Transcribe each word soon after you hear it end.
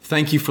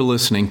Thank you for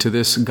listening to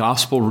this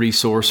gospel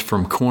resource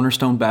from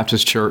Cornerstone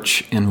Baptist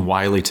Church in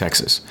Wiley,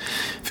 Texas.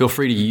 Feel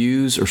free to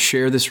use or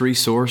share this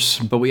resource,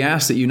 but we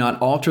ask that you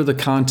not alter the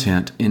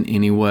content in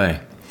any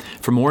way.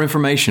 For more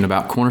information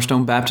about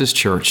Cornerstone Baptist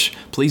Church,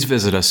 please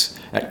visit us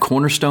at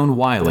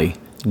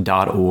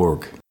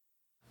cornerstonewiley.org.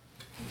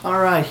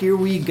 All right, here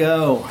we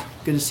go.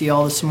 Good to see you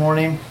all this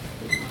morning.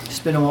 It's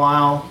been a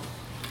while.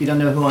 If you don't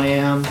know who I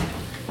am,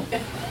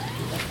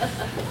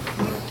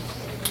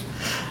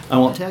 I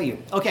won't tell you.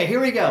 Okay,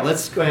 here we go.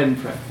 Let's go ahead and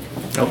pray.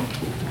 Oh,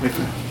 wait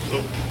for me.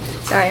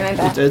 Sorry, my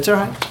bad. It's all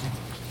right.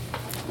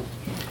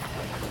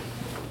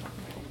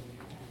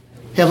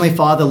 Heavenly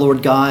Father,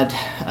 Lord God,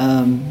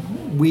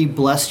 we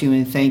bless you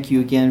and thank you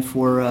again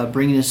for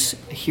bringing us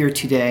here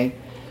today.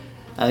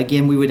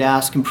 Again, we would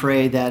ask and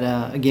pray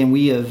that, again,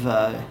 we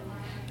have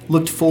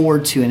looked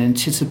forward to and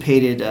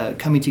anticipated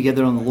coming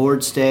together on the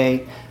Lord's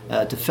Day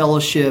to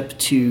fellowship,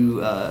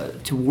 to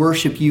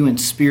worship you in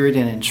spirit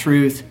and in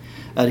truth.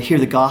 To hear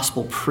the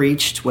gospel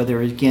preached,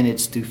 whether again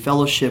it's through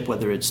fellowship,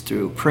 whether it's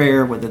through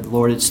prayer, whether the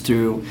Lord it's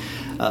through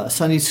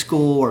Sunday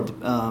school or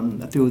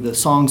through the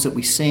songs that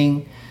we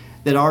sing,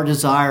 that our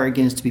desire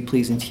again is to be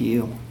pleasing to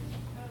you.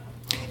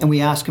 And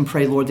we ask and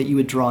pray, Lord, that you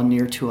would draw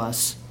near to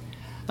us.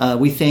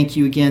 We thank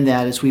you again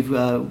that as we've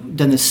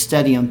done this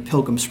study on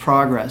Pilgrim's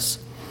Progress,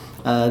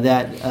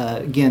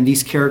 that again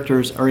these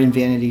characters are in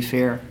Vanity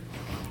Fair.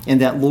 And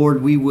that,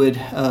 Lord, we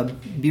would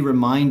be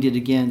reminded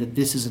again that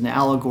this is an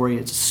allegory,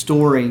 it's a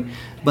story,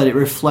 but it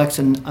reflects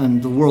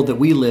on the world that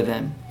we live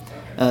in,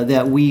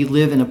 that we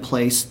live in a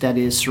place that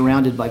is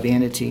surrounded by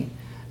vanity,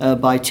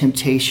 by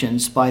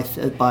temptations, by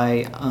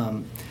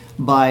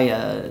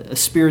a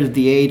spirit of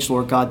the age,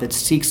 Lord God, that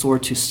seeks,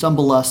 Lord, to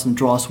stumble us and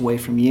draw us away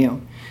from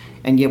you.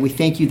 And yet we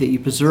thank you that you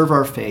preserve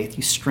our faith,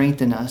 you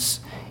strengthen us,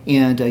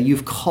 and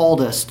you've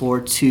called us,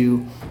 Lord,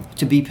 to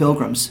be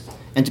pilgrims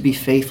and to be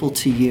faithful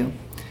to you.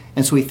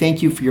 And so we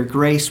thank you for your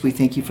grace. We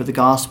thank you for the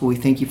gospel. We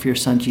thank you for your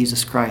Son,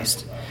 Jesus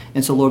Christ.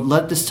 And so, Lord,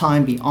 let this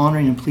time be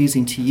honoring and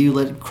pleasing to you.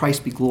 Let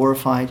Christ be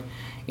glorified.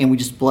 And we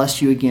just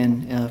bless you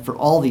again for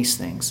all these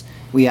things.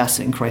 We ask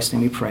it in Christ's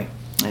name we pray.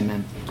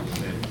 Amen.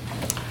 Amen.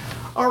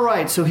 All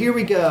right, so here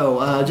we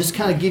go. Just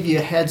kind of give you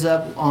a heads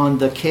up on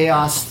the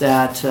chaos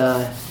that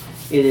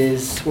it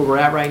is where we're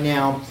at right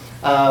now.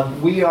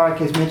 We are,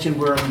 like I mentioned,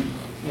 we're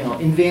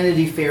in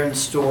Vanity Fair in the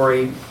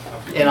story.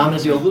 And I'm going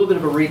to do a little bit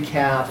of a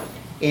recap.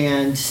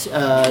 And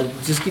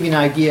just give you an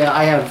idea,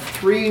 I have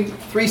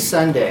three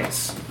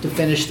Sundays to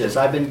finish this.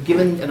 I've been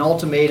given an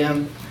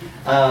ultimatum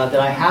that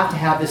I have to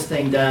have this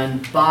thing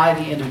done by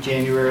the end of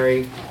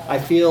January. I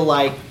feel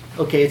like,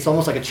 okay, it's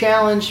almost like a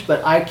challenge,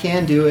 but I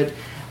can do it.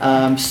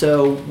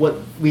 So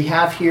what we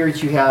have here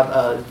is you have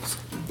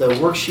the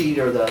worksheet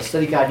or the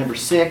study guide number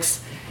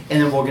 6,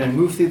 and then we're going to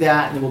move through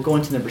that, and then we'll go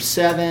into number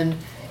 7.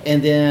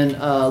 And then,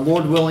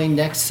 Lord willing,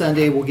 next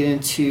Sunday we'll get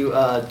into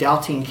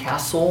Doubting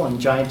Castle and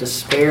Giant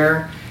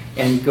Despair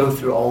and go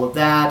through all of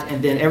that.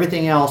 And then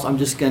everything else I'm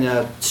just going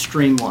to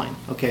streamline.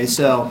 Okay,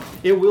 so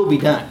it will be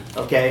done.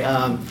 Okay,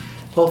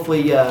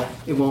 hopefully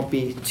it won't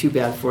be too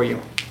bad for you,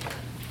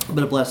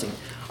 but a blessing.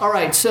 All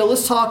right, so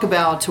let's talk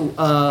about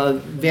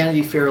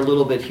Vanity Fair a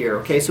little bit here.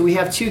 Okay, so we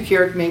have two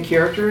main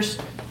characters.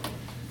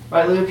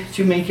 Right, Luke?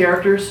 Two main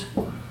characters?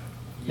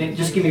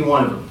 Just give me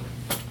one of them.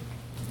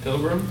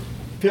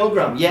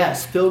 Pilgrim,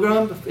 yes.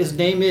 Pilgrim, his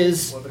name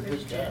is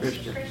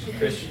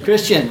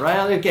Christian,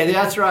 right? Okay,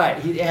 that's right.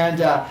 And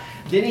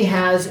then he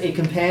has a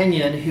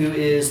companion who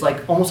is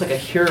almost like a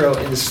hero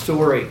in the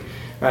story.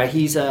 Right?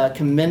 He's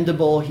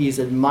commendable, he's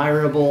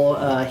admirable,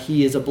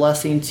 he is a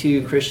blessing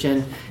to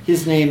Christian.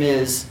 His name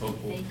is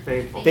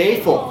Faithful.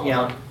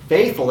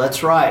 Faithful,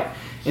 that's right.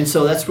 And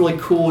so that's really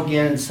cool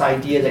again, this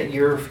idea that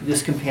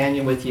this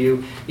companion with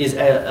you is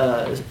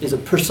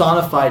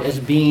personified as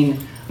being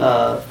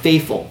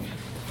faithful.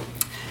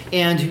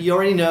 And you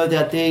already know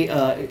that they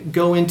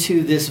go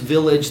into this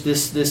village,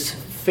 this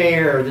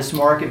fair, this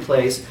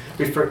marketplace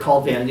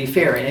called Vanity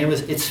Fair, and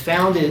its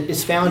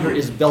founder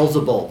is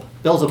Beelzebub,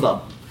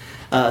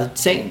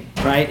 Satan,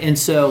 right? And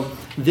so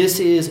this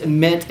is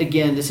meant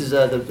again. This is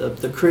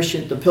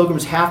the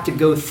pilgrims have to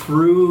go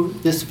through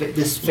this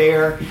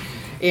fair,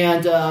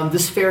 and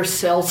this fair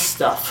sells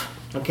stuff.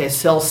 Okay,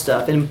 sells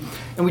stuff, and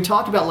we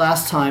talked about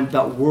last time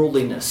about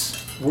worldliness,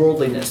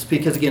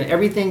 because again,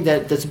 everything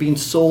that's being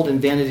sold in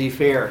Vanity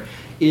Fair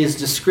is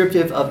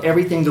descriptive of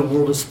everything the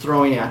world is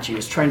throwing at you,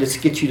 is trying to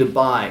get you to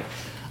buy.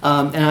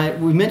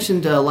 We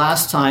mentioned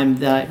last time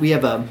that we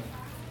have a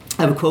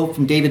quote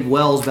from David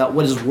Wells about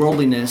what is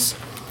worldliness.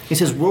 He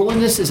says,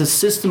 "Worldliness is a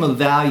system of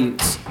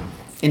values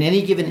in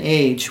any given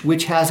age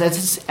which has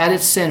at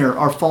its center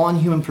our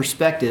fallen human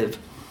perspective,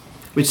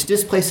 which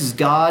displaces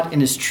God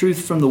and His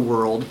truth from the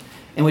world,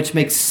 and which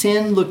makes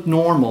sin look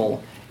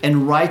normal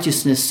and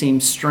righteousness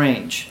seems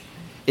strange.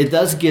 It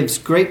thus gives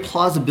great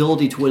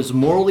plausibility to what is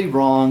morally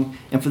wrong,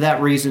 and for that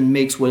reason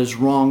makes what is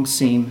wrong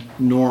seem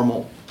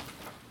normal."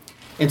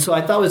 And so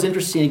I thought it was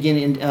interesting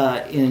again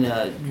in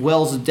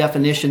Wells'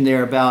 definition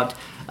there about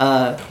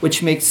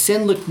which makes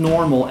sin look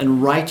normal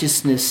and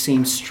righteousness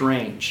seem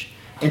strange.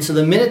 And so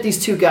the minute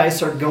these two guys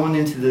start going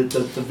into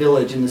the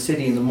village and the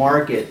city and the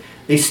market,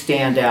 they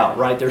stand out,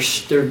 right?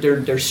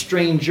 They're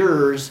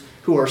strangers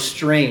who are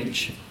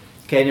strange.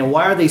 Okay, now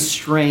why are they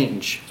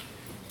strange?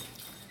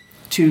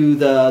 To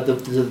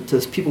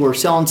the people who are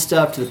selling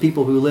stuff, to the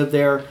people who live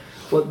there,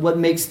 what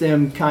makes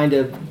them kind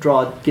of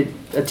get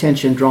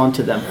attention drawn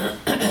to them?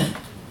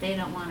 They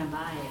don't want to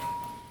buy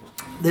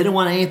it. They don't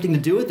want anything to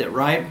do with it,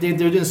 right? They're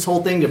doing this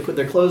whole thing to put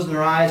their clothes in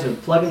their eyes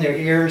and plugging their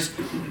ears.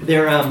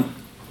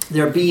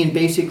 They're being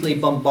basically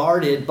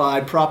bombarded by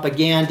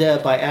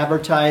propaganda, by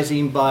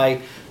advertising,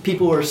 by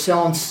people who are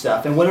selling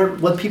stuff. And what are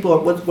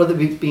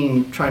they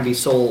being trying to be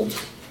sold?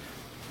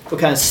 What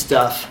kind of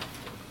stuff?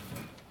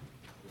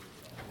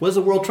 What is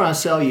the world trying to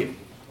sell you?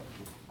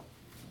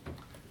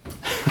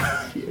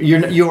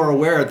 You are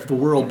aware of the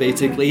world,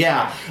 basically.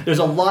 Yeah, there's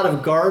a lot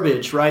of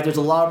garbage, right? There's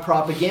a lot of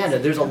propaganda.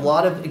 There's a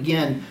lot of,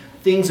 again,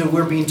 things that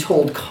we're being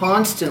told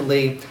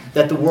constantly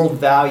that the world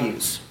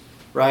values,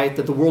 right?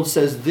 That the world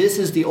says this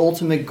is the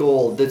ultimate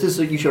goal. That this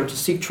is, you should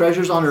seek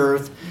treasures on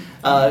earth,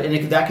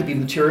 and that could be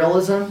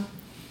materialism,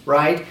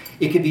 right?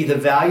 It could be the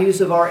values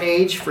of our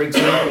age. For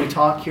example, we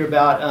talk here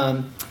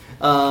about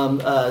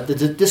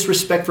the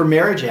Disrespect for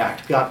Marriage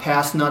Act got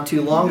passed not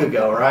too long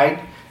ago, right?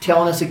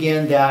 Telling us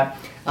again that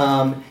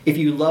if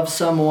you love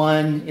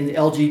someone in the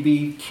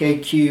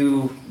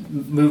LGBTQ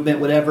movement,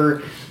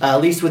 whatever,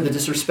 at least with the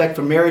Disrespect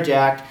for Marriage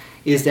Act,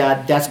 is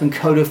that's been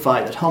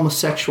codified, that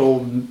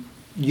homosexual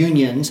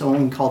unions, I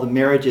won't call them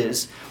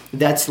marriages,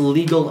 that's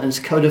legal and it's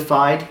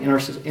codified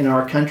in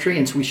our country,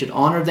 and so we should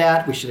honor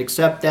that, we should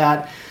accept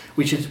that,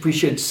 we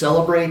should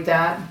celebrate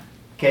that.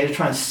 Okay, they're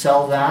trying to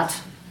sell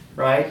that,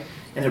 right?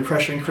 And they're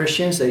pressuring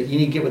Christians that you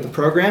need to get with the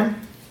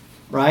program,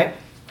 right?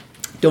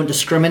 Don't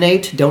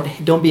discriminate,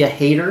 don't be a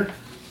hater,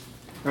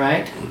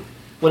 right?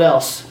 What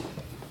else?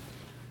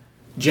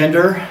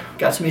 Gender,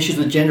 got some issues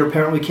with gender.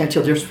 Apparently we can't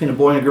tell the difference between a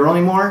boy and a girl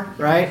anymore,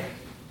 right?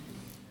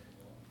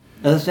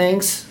 Other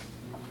things?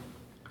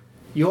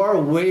 You are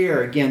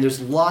aware, again,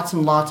 there's lots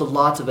and lots of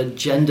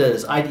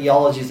agendas,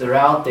 ideologies that are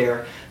out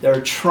there that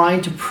are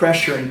trying to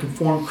pressure and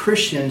conform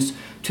Christians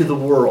to the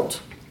world,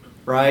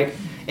 right?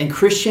 And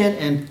Christian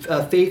and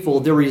faithful,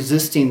 they're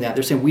resisting that.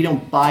 They're saying, we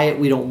don't buy it,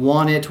 we don't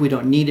want it, we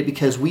don't need it,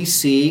 because we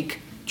seek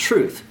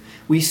truth.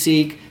 We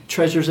seek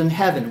treasures in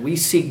heaven. We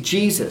seek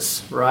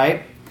Jesus,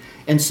 right?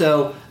 And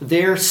so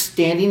they're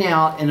standing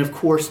out, and of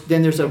course,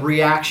 then there's a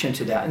reaction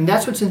to that. And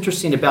that's what's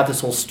interesting about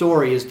this whole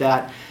story, is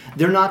that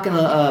they're not going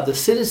to, the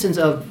citizens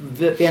of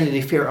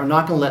Vanity Fair are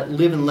not going to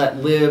let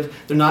live.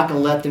 They're not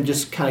going to let them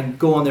just kind of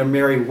go on their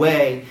merry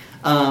way.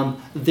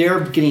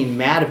 They're getting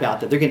mad about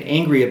that. They're getting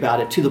angry about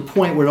it to the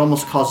point where it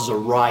almost causes a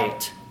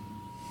riot,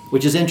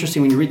 which is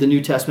interesting when you read the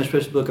New Testament,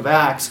 especially the book of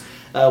Acts,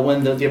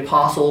 when the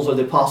apostles or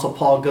the apostle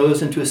Paul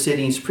goes into a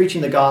city, he's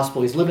preaching the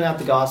gospel, he's living out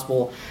the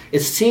gospel. It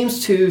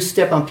seems to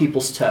step on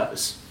people's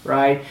toes,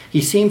 right?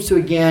 He seems to,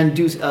 again,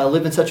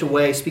 live in such a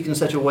way, speak in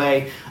such a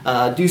way,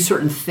 do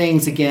certain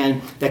things,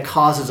 again, that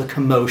causes a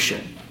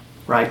commotion,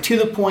 right? To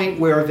the point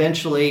where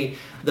eventually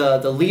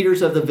the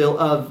leaders of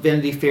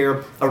Vanity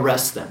Fair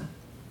arrest them.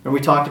 And we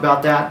talked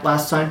about that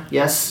last time?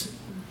 Yes?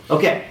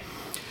 Okay.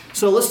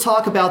 So let's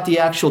talk about the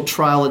actual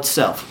trial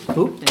itself.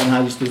 Oop, and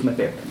I just lose my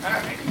paper. All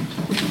right.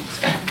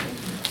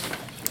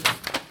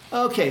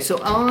 Okay, so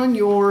what I'm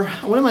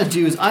going to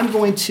do is I'm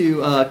going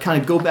to kind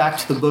of go back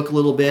to the book a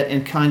little bit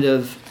and kind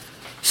of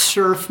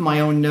surf my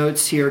own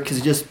notes here,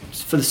 because just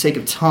for the sake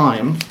of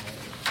time.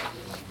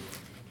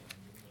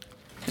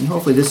 And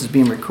hopefully this is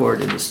being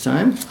recorded this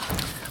time.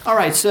 All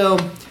right, so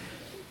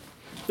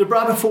they're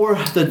brought before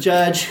the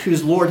judge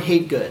who's Lord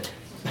Hategood.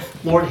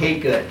 Lord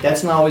Hategood.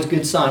 That's not always a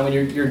good sign when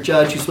your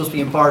judge, who's supposed to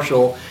be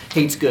impartial,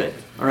 hates good.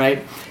 All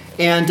right?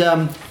 And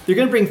they're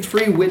going to bring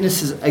 3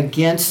 witnesses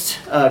against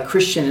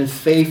Christian and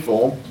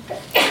faithful.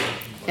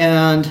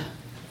 And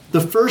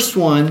the first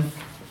one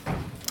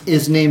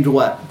is named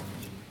what?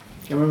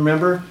 Can you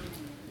remember?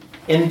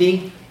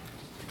 Envy.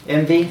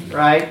 Envy,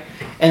 right?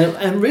 And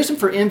the reason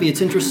for envy,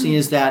 it's interesting,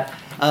 is that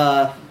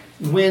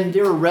when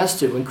they're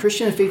arrested, when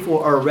Christian and faithful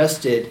are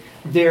arrested,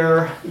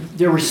 their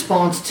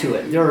response to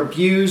it, they're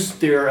abused,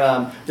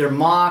 they're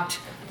mocked,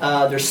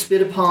 they're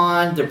spit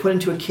upon, they're put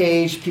into a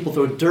cage, people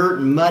throw dirt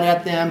and mud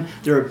at them,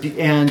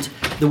 and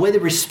the way they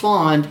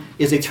respond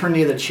is they turn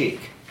the other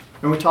cheek.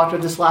 Remember we talked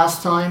about this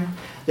last time?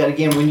 That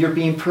again, when you're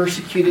being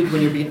persecuted,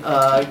 when you're being,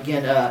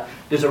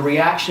 there's a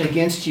reaction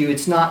against you,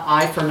 it's not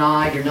eye for an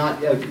eye, you're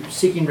not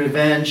seeking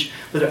revenge,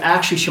 but they're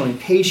actually showing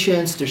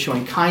patience, they're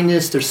showing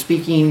kindness, they're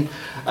speaking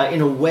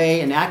in a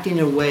way and acting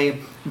in a way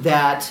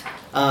that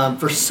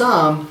for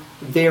some,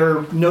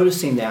 they're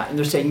noticing that, and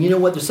they're saying, you know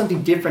what, there's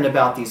something different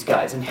about these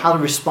guys and how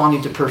they're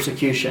responding to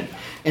persecution.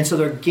 And so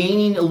they're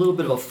gaining a little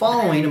bit of a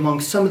following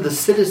among some of the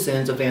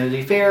citizens of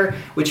Vanity Fair,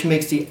 which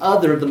makes the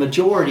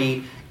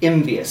majority,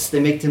 envious. They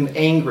make them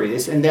angry,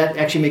 and that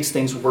actually makes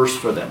things worse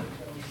for them.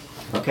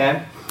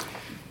 Okay?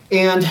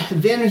 And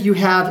then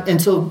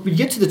so we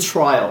get to the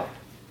trial.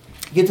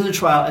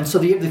 And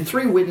so you have the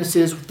 3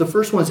 witnesses. The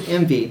first one's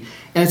envy.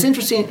 And it's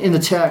interesting in the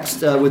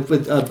text with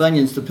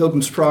Bunyan's The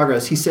Pilgrim's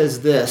Progress, he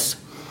says this.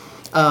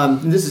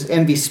 This is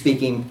Envy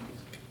speaking.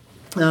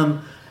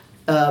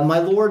 My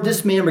Lord,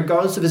 this man,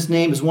 regardless of his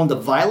name, is one of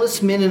the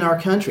vilest men in our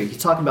country.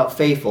 He's talking about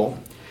Faithful.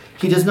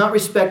 He does not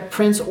respect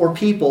prince or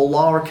people,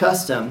 law or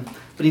custom,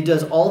 but he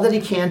does all that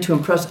he can to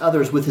impress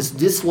others with his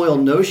disloyal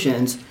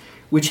notions,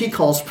 which he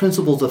calls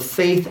principles of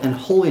faith and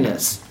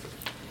holiness.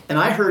 And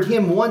I heard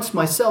him once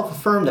myself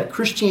affirm that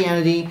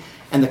Christianity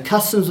and the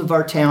customs of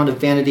our town of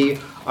Vanity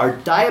are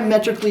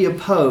diametrically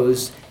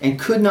opposed and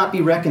could not be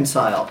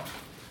reconciled.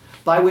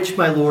 By which,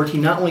 my Lord, he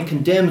not only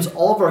condemns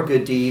all of our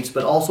good deeds,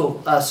 but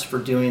also us for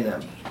doing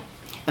them.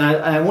 And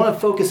I want to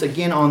focus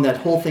again on that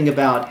whole thing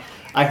about,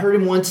 I heard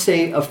him once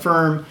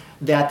affirm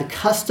that the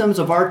customs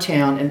of our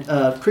town,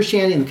 and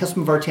Christianity and the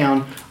custom of our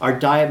town, are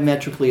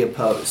diametrically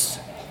opposed.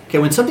 Okay,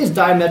 when something's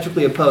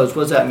diametrically opposed,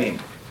 what does that mean?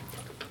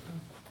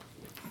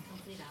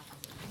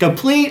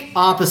 Complete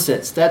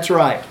opposites, that's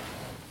right.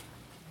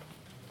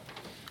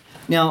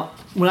 Now,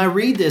 when I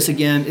read this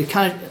again, it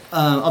kind of,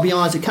 I'll be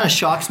honest, it kind of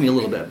shocks me a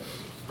little bit.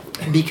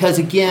 Because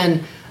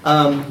again,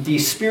 the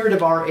spirit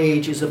of our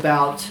age is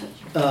about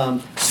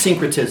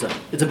syncretism.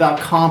 It's about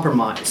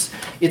compromise.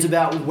 It's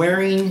about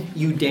wearing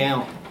you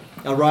down.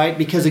 All right?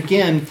 Because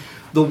again,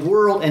 the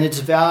world and its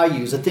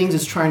values, the things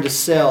it's trying to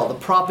sell, the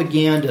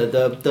propaganda,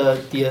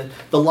 the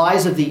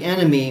lies of the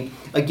enemy,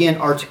 again,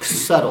 are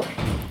subtle.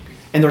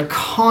 And they're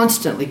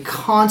constantly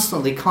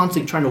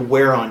trying to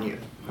wear on you.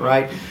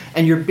 Right?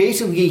 And you're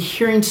basically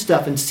hearing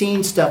stuff and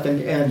seeing stuff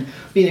and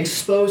being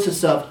exposed to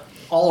stuff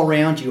all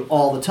around you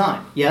all the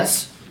time.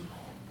 Yes?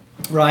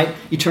 Right?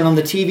 You turn on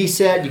the TV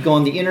set, you go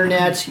on the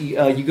internet,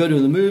 you go to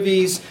the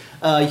movies,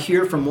 you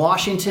hear it from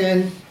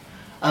Washington,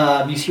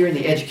 you hear it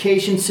in the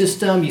education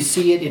system, you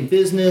see it in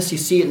business, you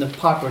see it in the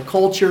popular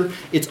culture.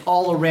 It's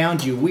all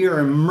around you. We are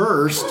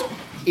immersed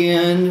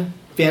in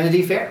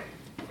Vanity Fair.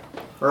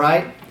 All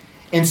right?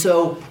 And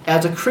so,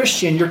 as a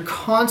Christian, you're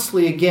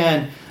constantly,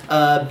 again,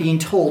 being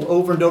told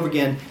over and over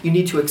again, you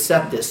need to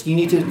accept this. You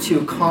need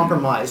to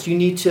compromise. You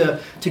need to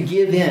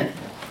give in.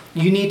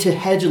 You need to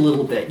hedge a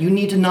little bit. You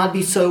need to not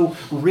be so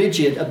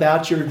rigid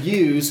about your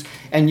views,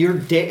 and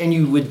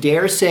you would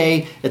dare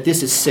say that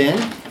this is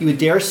sin. You would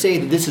dare say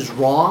that this is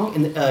wrong,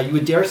 and you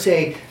would dare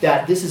say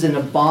that this is an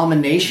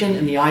abomination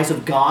in the eyes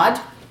of God.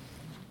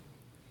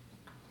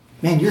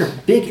 Man, you're a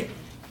bigot,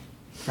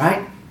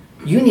 right?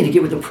 You need to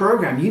get with the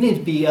program. You need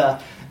to be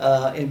a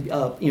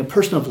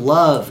person of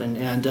love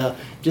and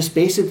just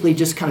basically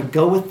just kind of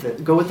go with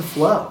the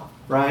flow,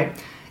 right?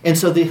 And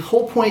so the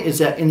whole point is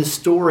that in the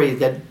story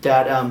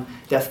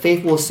that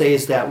Faith will say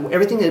is that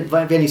everything that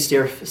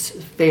Vanity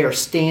Fair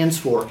stands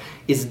for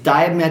is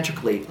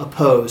diametrically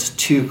opposed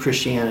to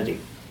Christianity.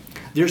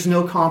 There's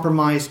no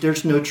compromise.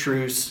 There's no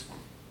truce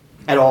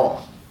at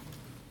all.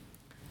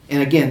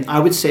 And again, I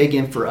would say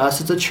again, for us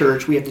as a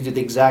church, we have to do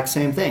the exact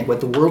same thing. What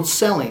the world's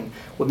selling,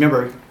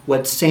 remember,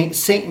 what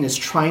Satan is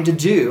trying to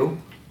do,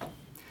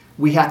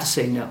 we have to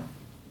say no.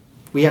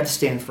 We have to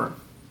stand firm.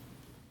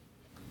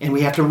 And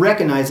we have to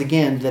recognize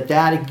again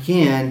that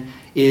again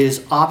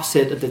is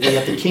opposite of the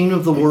kingdom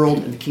of the world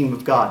and the kingdom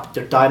of God.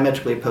 They're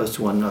diametrically opposed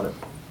to one another.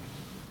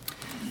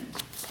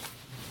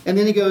 And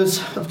then it goes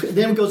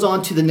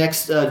on to the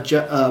next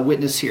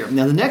witness here.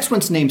 Now the next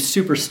one's named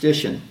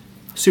Superstition.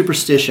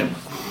 Superstition.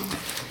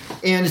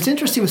 And it's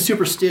interesting with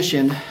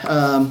superstition,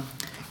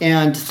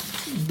 and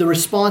the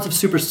response of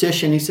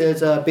Superstition. He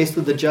says,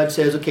 basically the judge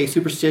says, okay,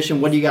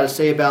 Superstition, what do you got to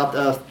say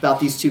about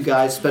these two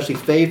guys, especially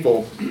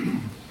Faithful?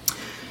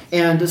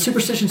 And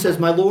Superstition says,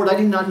 my Lord, I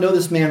do not know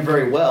this man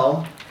very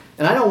well,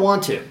 and I don't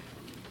want to.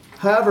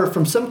 However,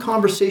 from some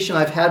conversation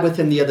I've had with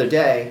him the other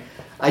day,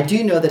 I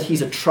do know that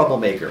he's a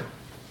troublemaker.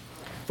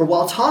 For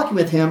while talking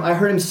with him, I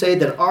heard him say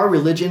that our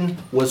religion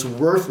was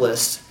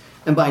worthless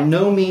and by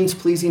no means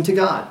pleasing to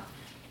God.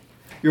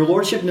 Your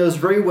Lordship knows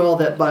very well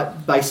that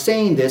by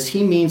saying this,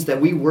 he means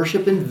that we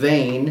worship in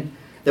vain,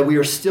 that we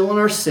are still in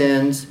our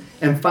sins,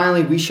 and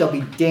finally we shall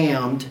be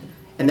damned,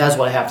 and that's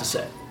what I have to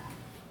say.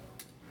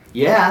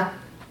 Yeah.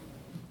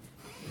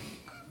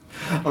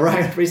 All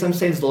right, the reason I'm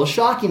saying it's a little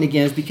shocking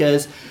again is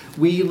because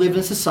we live in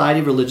a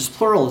society of religious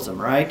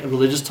pluralism, right? And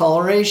religious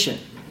toleration.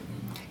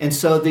 And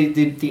so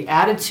the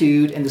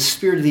attitude and the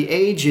spirit of the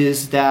age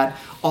is that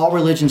all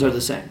religions are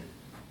the same.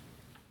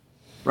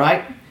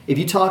 Right? If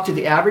you talk to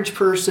the average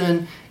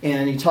person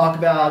and you talk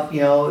about,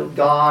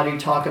 God, you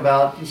talk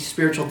about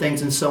spiritual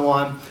things and so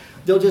on,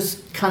 they'll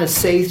just kind of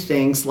say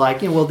things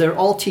like, well, they're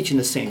all teaching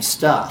the same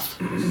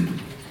stuff.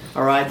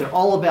 All right, they're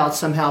all about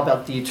some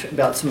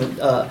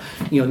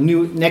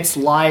new next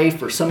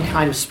life or some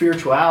kind of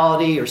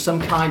spirituality or some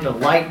kind of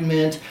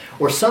enlightenment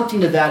or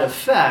something to that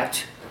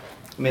effect.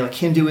 I mean, like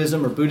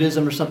Hinduism or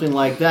Buddhism or something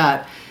like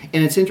that.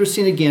 And it's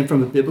interesting, again,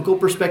 from a biblical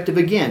perspective,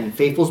 again,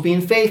 faithful's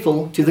being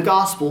faithful to the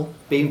gospel,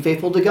 being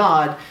faithful to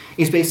God.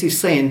 He's basically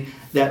saying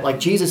that, like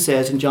Jesus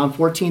says in John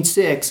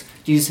 14:6,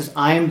 Jesus says,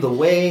 I am the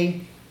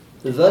way,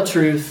 the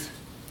truth,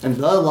 and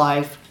the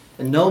life,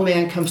 and no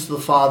man comes to the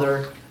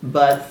Father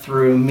but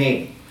through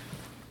me.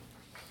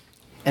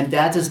 And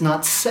that does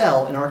not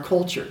sell in our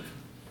culture,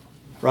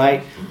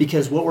 right?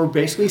 Because what we're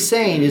basically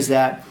saying is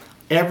that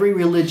Every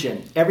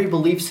religion, every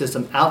belief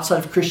system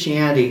outside of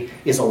Christianity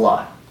is a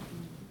lie.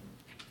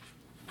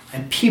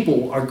 And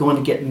people are going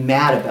to get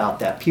mad about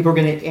that. People are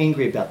going to get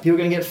angry about it. People are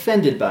going to get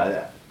offended by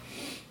that.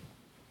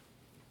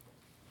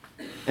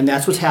 And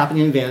that's what's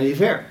happening in Vanity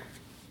Fair.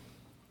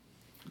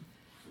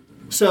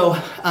 So,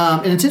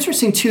 and it's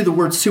interesting too, the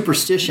word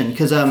superstition,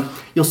 because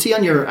you'll see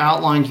on your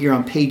outline here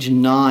on page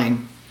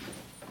 9,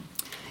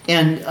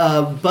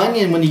 and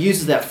Bunyan, when he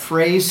uses that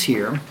phrase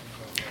here,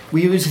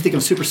 we usually think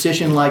of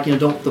superstition like,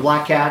 don't the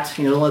black cat,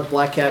 don't let the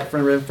black cat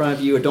run in front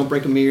of you, or don't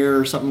break a mirror,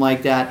 or something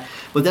like that.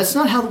 But that's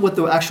not what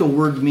the actual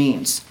word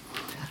means.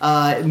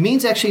 It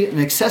means actually an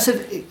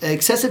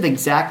excessive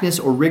exactness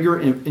or rigor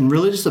in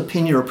religious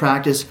opinion or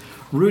practice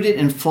rooted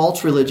in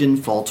false religion,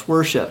 false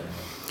worship.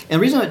 And the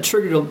reason it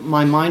triggered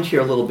my mind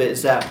here a little bit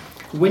is that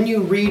when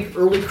you read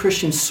early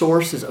Christian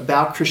sources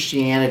about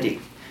Christianity,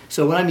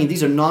 so what I mean,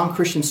 these are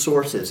non-Christian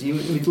sources. You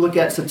look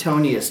at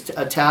Suetonius,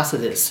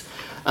 Tacitus,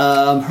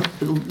 a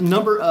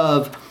number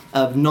of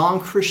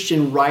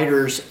non-Christian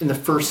writers in the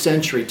first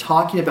century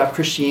talking about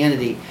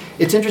Christianity.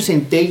 It's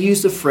interesting, they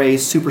use the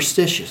phrase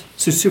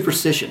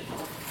superstition.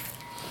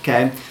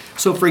 Okay?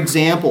 So for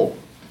example,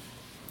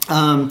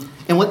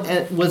 and what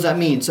does that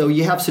mean? So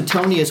you have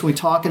Suetonius, when we're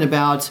talking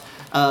about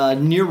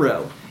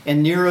Nero,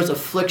 and Nero's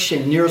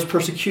affliction, Nero's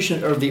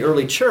persecution of the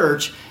early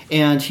church,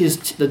 and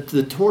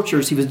the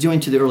tortures he was doing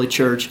to the early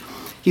church.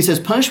 He says,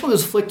 punishment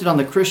was inflicted on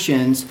the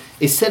Christians,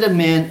 a set of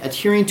men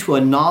adhering to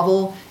a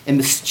novel and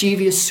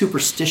mischievous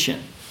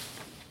superstition.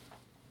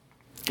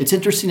 It's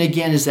interesting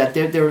again is that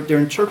they're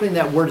interpreting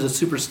that word as a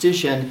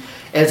superstition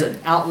as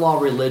an outlaw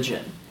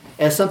religion,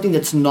 as something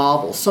that's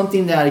novel,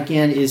 something that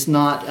again is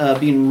not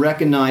being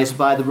recognized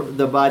by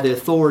the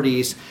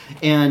authorities.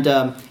 And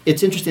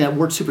it's interesting that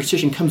word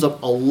superstition comes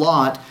up a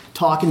lot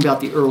talking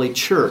about the early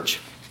church.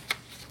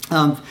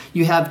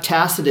 You have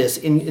Tacitus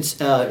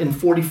in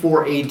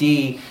 44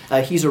 A.D.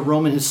 He's a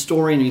Roman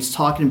historian. He's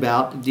talking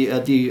about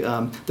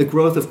the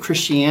growth of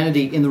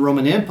Christianity in the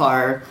Roman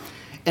Empire,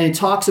 and he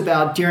talks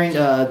about during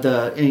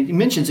and he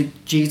mentions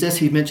Jesus.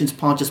 He mentions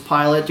Pontius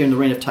Pilate during the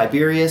reign of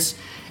Tiberius,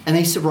 and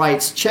he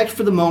writes, "Checked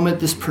for the moment,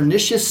 this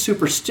pernicious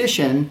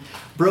superstition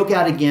broke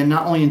out again,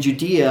 not only in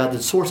Judea,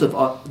 the source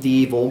of the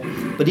evil,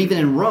 but even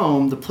in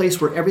Rome, the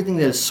place where everything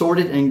that is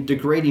sordid and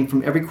degrading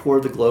from every quarter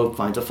of the globe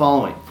finds a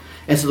following."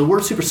 And so the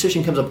word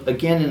superstition comes up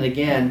again and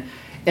again.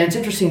 And it's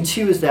interesting,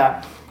 too, is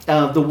that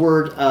the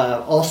word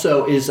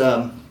also is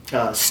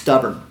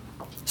stubborn.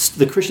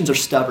 The Christians are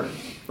stubborn,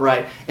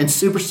 right? And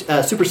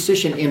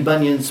superstition in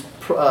Bunyan's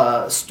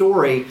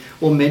story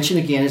will mention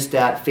again is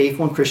that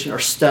faithful and Christian are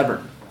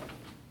stubborn.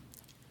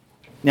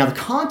 Now, the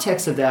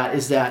context of that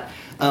is that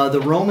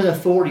the Roman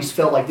authorities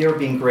felt like they were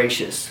being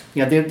gracious.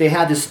 They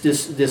had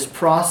this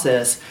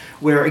process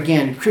where,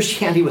 again,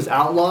 Christianity was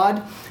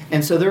outlawed,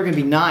 and so they were going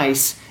to be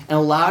nice and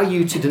allow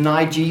you to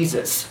deny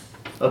Jesus,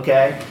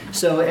 okay?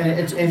 So,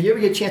 and if you ever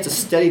get a chance to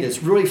study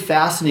this, really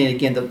fascinating,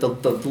 again,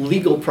 the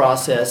legal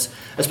process,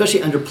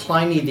 especially under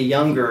Pliny the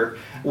Younger,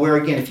 where,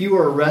 again, if you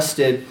were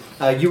arrested,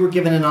 you were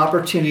given an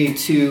opportunity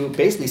to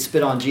basically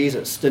spit on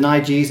Jesus, deny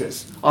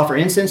Jesus, offer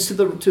incense to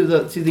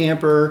the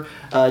emperor,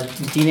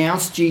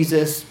 denounce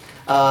Jesus,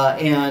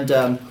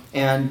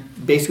 and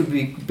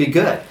basically be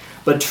good.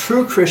 But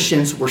true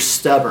Christians were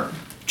stubborn.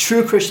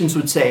 True Christians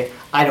would say,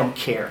 "I don't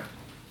care.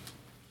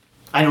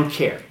 I don't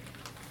care.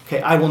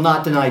 Okay, I will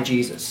not deny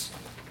Jesus."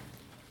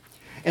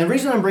 And the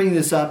reason I'm bringing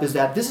this up is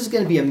that this is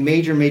going to be a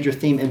major, major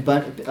theme in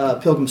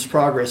Pilgrim's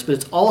Progress, but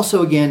it's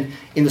also, again,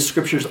 in the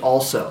Scriptures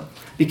also.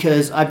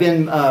 Because I've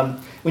been,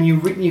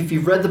 if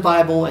you've read the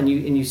Bible and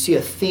you see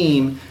a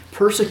theme,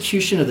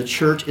 persecution of the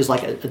church is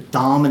like a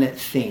dominant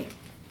theme,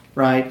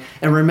 right?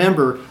 And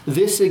remember,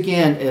 this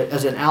again,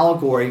 as an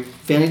allegory,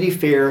 Vanity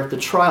Fair, the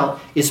trial,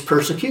 is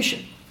persecution.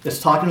 It's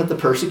talking about the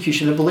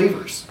persecution of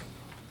believers,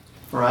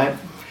 right?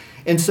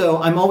 And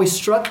so I'm always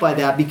struck by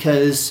that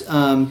because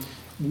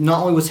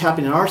not only what's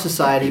happening in our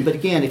society, but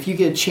again, if you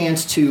get a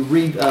chance to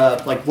read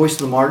like Voice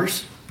of the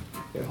Martyrs,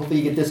 hopefully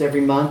you get this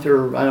every month,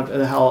 or I don't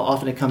know how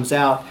often it comes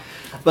out,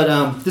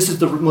 but this is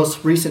the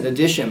most recent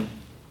edition.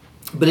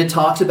 But it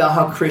talks about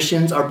how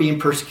Christians are being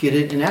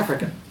persecuted in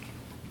Africa,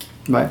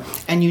 right?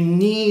 And you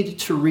need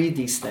to read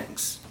these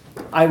things.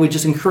 I would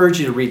just encourage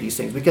you to read these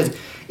things because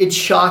it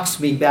shocks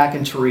me back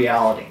into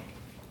reality.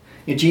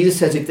 Jesus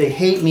says, if they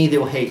hate me, they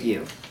will hate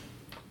you.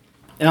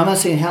 And I'm not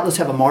saying let's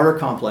have a martyr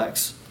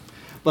complex,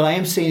 but I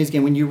am saying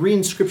again, when you read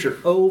in Scripture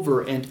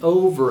over and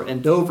over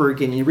and over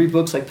again, and you read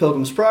books like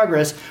Pilgrim's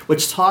Progress,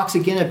 which talks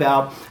again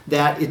about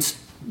that it's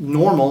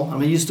normal, I'm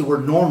going to use the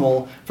word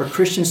normal, for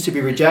Christians to be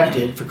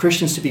rejected, for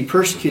Christians to be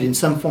persecuted in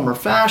some form or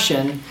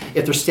fashion,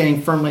 if they're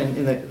standing firmly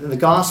in the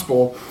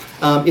gospel,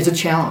 it's a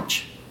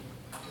challenge.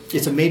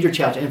 It's a major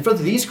challenge. And for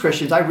these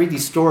Christians, I read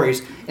these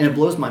stories, and it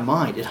blows my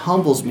mind. It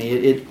humbles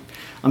me.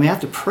 I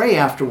have to pray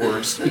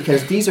afterwards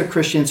because these are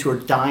Christians who are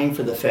dying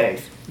for the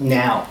faith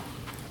now.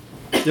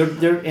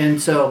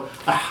 And so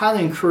I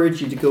highly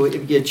encourage you to go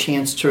get a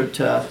chance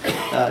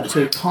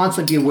to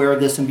constantly be aware of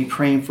this and be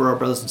praying for our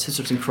brothers and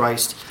sisters in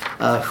Christ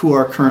who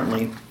are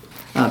currently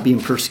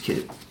being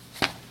persecuted.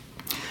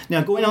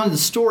 Now, going on to the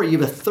story, you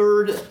have a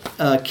third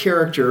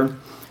character,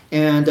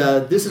 and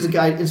this is a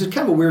guy, it's kind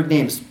of a weird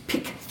name. It's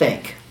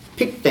Pickthank.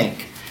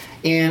 Pickthank.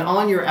 And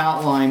on your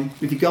outline,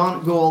 if you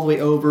go all the way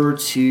over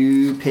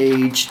to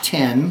page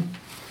 10,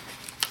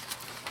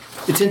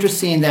 it's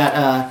interesting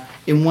that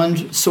in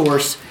one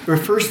source, it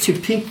refers to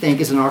Pickthank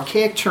as an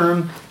archaic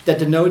term that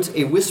denotes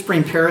a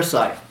whispering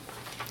parasite.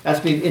 That's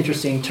an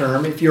interesting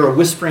term, if you're a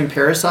whispering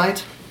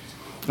parasite.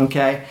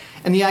 Okay?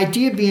 And the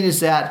idea being is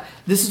that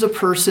this is a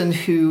person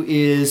who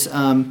is,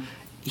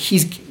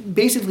 he's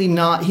basically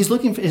not, he's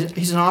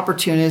an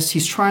opportunist.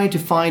 He's trying to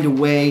find a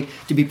way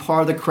to be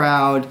part of the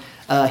crowd.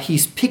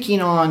 He's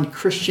picking on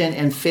Christian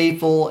and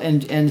faithful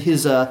and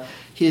his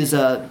he's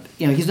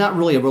not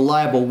really a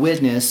reliable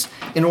witness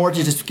in order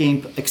to just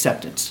gain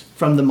acceptance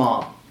from the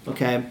mob.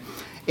 Okay?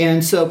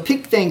 And so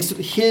Pickthank's,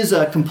 his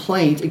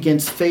complaint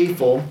against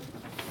faithful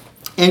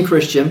and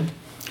Christian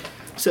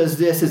says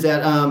this, is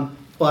that,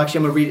 well, actually,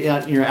 I'm going to read it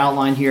out in your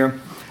outline here.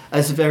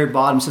 At the very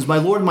bottom, it says, "My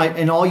Lord,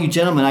 and all you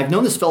gentlemen, I've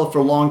known this fellow for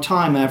a long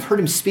time, and I've heard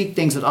him speak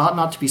things that ought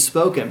not to be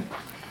spoken.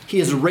 He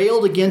has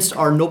railed against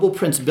our noble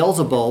prince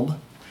Beelzebub,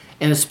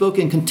 and has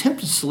spoken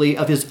contemptuously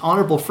of his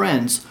honorable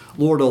friends,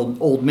 Lord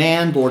Old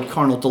Man, Lord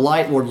Carnal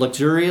Delight, Lord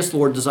Luxurious,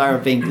 Lord Desire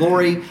of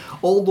Vainglory,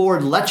 Old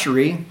Lord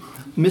Lechery,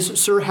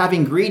 Sir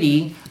Having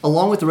Greedy,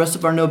 along with the rest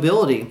of our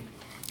nobility.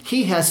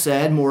 He has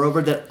said,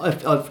 moreover, that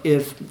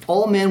if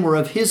all men were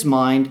of his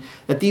mind,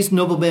 that these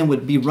noblemen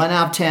would be run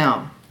out of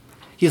town.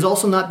 He has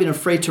also not been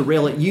afraid to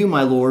rail at you,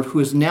 my lord, who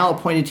has now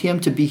appointed him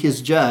to be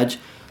his judge,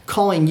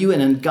 calling you an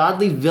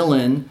ungodly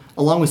villain,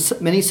 along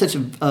with many such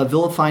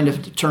vilifying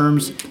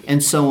terms,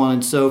 and so on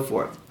and so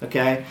forth."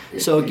 Okay?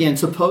 So again,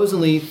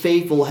 supposedly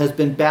Faithful has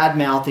been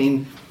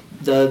bad-mouthing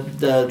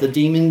the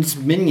demon's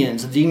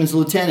minions, the demon's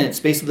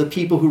lieutenants, basically the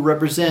people who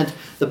represent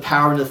the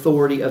power and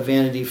authority of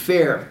Vanity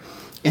Fair.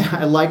 And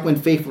I like when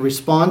Faithful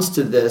responds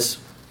to this.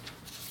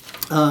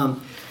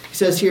 He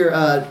says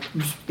here,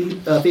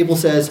 Faithful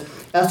says,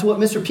 "As to what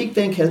Mr.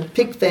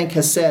 Pickthank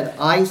has said,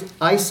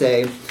 I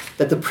say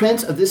that the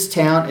prince of this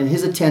town and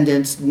his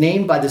attendants,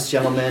 named by this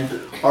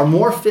gentleman, are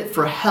more fit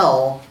for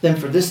hell than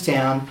for this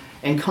town,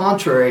 and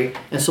contrary,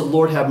 and so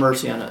Lord have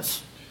mercy on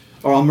us."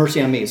 Or have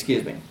mercy on me,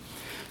 excuse me.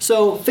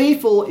 So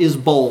Faithful is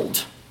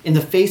bold in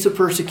the face of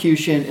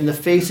persecution, in the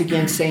face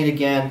against saying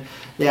again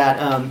that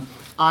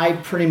I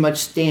pretty much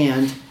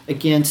stand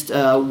against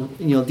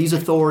these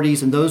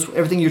authorities and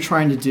everything you're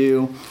trying to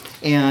do,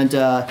 and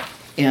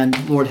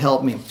Lord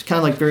help me. It's kind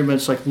of like very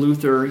much like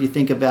Luther. You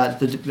think about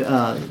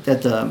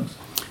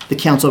the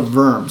Council of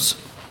Worms.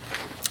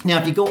 Now,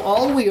 if you go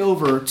all the way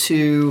over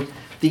to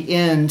the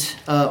end,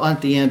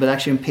 not the end, but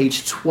actually on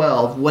page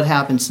 12, what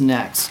happens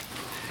next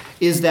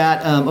is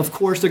that, of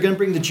course, they're going to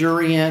bring the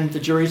jury in. The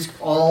jury's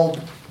all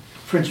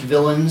French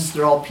villains.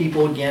 They're all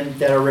people, again,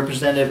 that are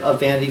representative of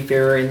Vanity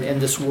Fair in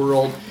this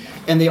world.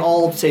 And they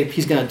all say,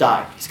 he's going to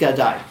die. He's got to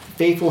die.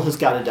 Faithful has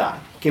got to die.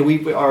 Okay,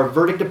 our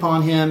verdict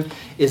upon him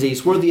is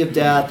he's worthy of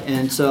death,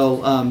 and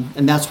so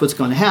and that's what's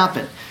going to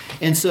happen.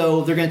 And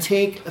so they're going to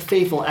take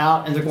Faithful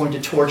out, and they're going to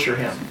torture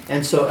him.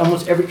 And so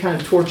almost every kind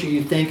of torture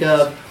you think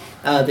of,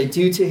 they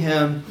do to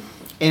him,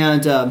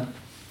 and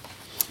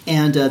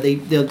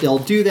they'll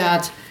do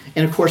that.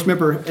 And of course,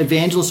 remember,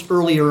 evangelists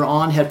earlier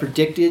on had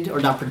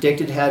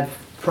had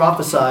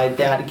prophesied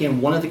that again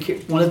one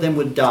of them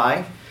would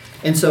die,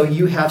 and so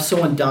you have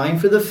someone dying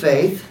for the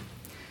faith.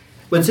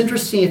 What's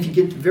interesting, if you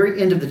get to the very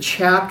end of the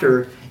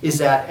chapter, is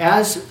that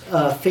as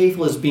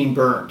Faithful is being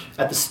burned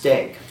at the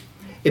stake,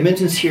 it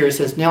mentions here, it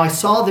says, "Now I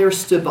saw there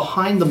stood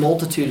behind the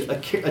multitude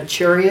a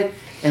chariot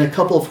and a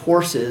couple of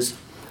horses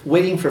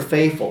waiting for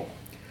Faithful,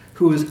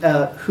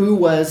 who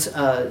was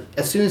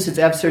as soon as his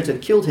adversaries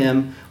had killed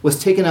him, was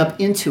taken up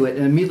into it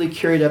and immediately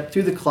carried up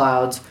through the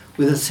clouds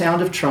with a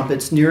sound of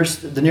trumpets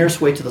the nearest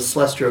way to the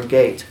celestial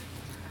gate."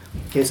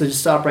 Okay, so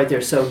just stop right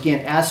there. So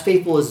again, as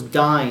Faithful is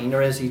dying,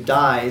 or as he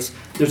dies,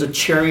 there's a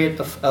chariot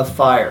of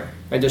fire.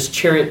 Right? There's a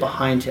chariot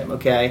behind him,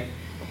 okay?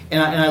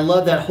 And I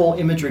love that whole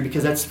imagery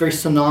because that's very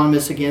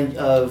synonymous, again,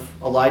 of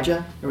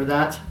Elijah. Remember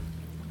that?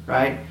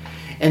 Right?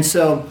 And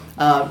so,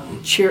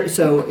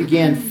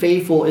 again,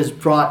 Faithful is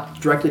brought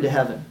directly to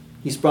heaven.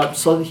 He's brought,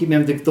 so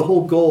remember, the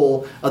whole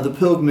goal of the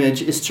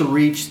pilgrimage is to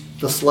reach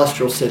the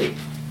celestial city.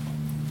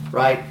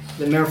 Right?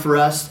 Remember, for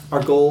us,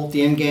 our goal,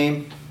 the end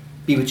game,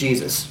 be with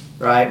Jesus.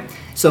 Right?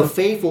 So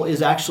Faithful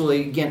is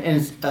actually, again,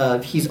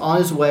 and he's on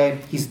his way,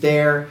 he's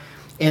there,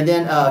 and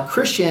then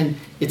Christian,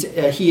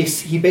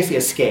 he basically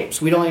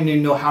escapes. We don't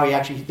even know how he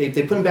actually,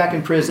 they put him back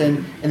in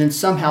prison, and then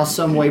somehow,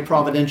 some way,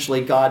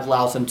 providentially, God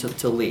allows him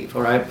to leave,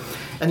 all right?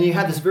 And then you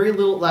have this very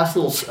last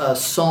little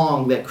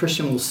song that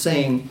Christian will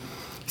sing.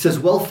 It says,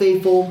 "Well,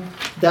 Faithful,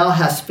 thou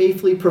hast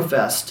faithfully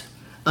professed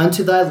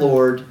unto thy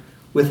Lord,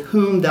 with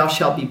whom thou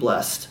shalt be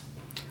blessed.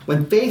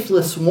 When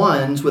faithless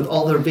ones, with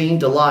all their vain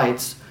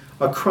delights,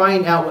 are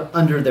crying out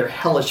under their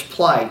hellish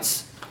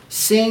plights,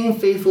 sing,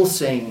 Faithful,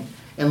 sing,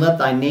 and let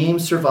thy name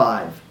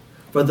survive.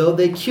 For though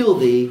they kill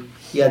thee,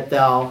 yet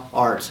thou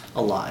art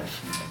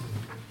alive."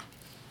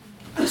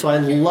 So I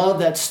love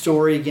that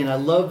story again. I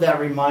love that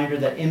reminder,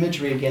 that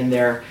imagery again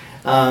there.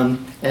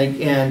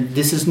 And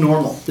this is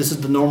normal. This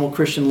is the normal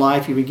Christian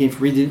life. You begin to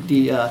read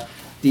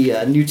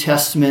the New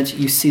Testament.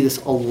 You see this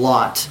a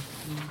lot.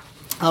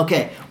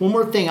 Okay, one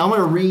more thing. I want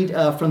to read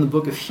from the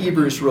book of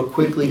Hebrews real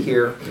quickly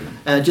here,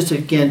 just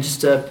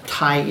to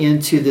tie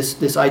into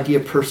this idea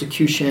of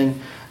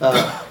persecution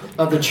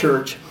of the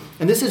church.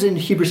 And this is in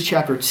Hebrews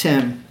chapter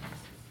 10.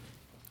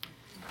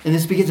 And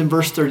this begins in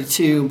verse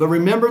 32. But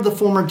remember the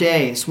former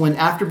days when,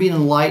 after being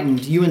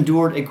enlightened, you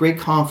endured a great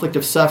conflict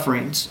of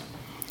sufferings,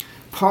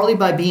 partly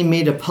by being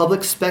made a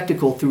public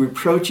spectacle through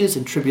reproaches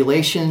and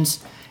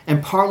tribulations,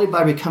 and partly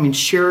by becoming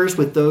sharers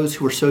with those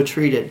who were so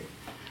treated.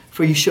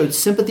 For you showed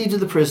sympathy to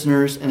the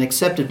prisoners and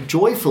accepted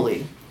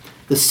joyfully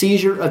the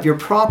seizure of your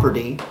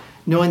property,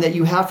 knowing that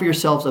you have for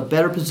yourselves a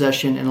better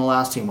possession and a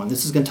lasting one.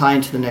 This is going to tie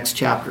into the next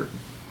chapter.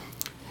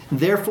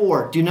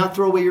 Therefore, do not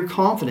throw away your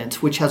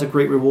confidence, which has a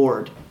great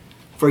reward.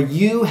 For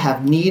you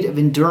have need of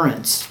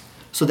endurance,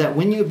 so that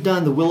when you have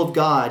done the will of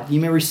God,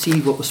 you may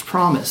receive what was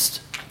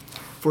promised.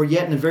 For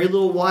yet in a very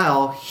little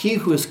while, he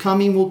who is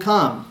coming will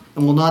come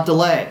and will not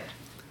delay.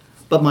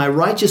 But my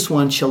righteous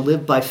one shall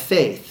live by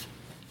faith.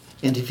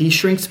 And if he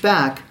shrinks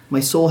back,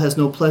 my soul has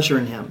no pleasure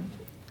in him.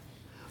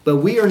 But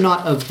we are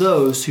not of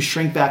those who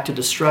shrink back to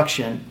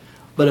destruction,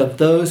 but of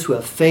those who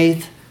have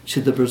faith to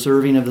the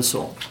preserving of the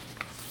soul.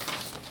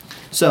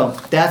 So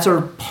that's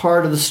our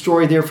part of the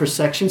story there for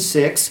section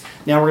 6.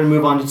 Now we're going to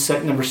move on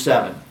to number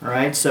 7. All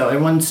right, so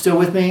everyone still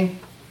with me?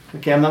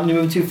 Okay, I'm not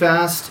moving too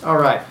fast. All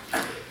right.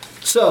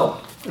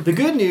 So the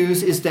good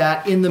news is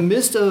that in the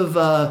midst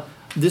of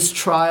this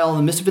trial, in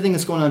the midst of everything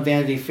that's going on at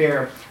Vanity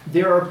Fair,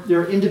 there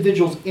are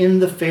individuals in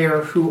the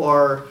fair who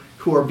are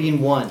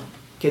being won.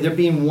 Okay, they're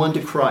being won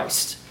to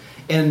Christ,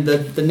 and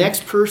the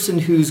next person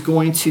who's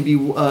going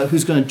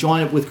to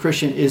join up with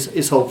Christian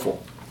is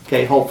hopeful.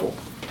 Okay, hopeful.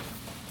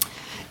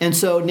 And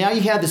so now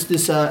you have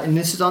this, and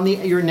this is on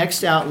your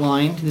next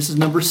outline. This is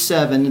number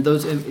 7.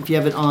 Those, if you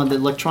have it on the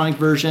electronic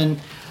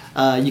version,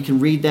 you can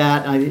read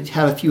that. I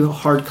have a few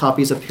hard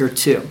copies up here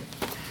too.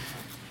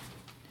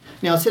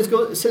 Now it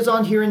says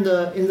on here in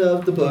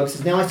the book, it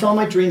says, now I saw in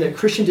my dream that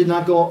Christian did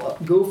not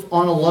go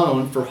on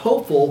alone, for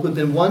hopeful who had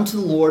been won to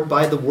the Lord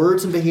by the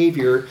words and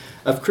behavior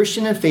of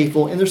Christian and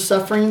faithful in their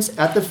sufferings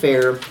at the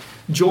fair,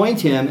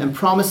 joined him and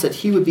promised that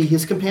he would be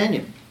his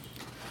companion.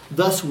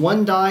 Thus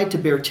one died to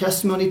bear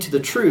testimony to the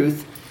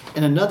truth,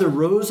 and another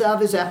rose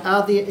out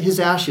of his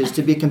ashes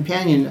to be a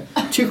companion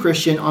to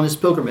Christian on his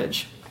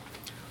pilgrimage.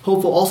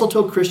 Hopeful also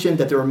told Christian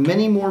that there were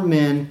many more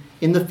men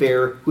in the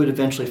fair who would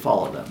eventually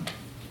follow them.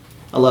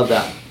 I love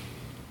that.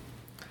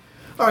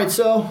 All right,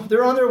 so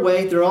they're on their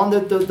way. They're on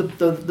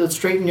the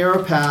straight and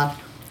narrow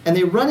path, and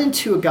they run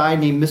into a guy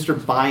named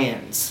Mr.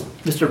 Buy-ins.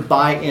 Mr.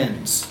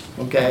 Buy-ins,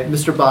 okay?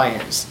 Mr.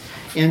 Buy-ins.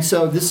 And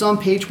so this is on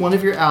page 1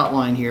 of your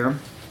outline here.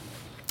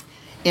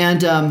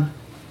 And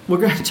we're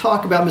going to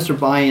talk about Mr.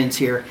 Buy-ins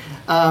here.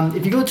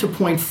 If you go to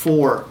point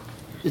 4,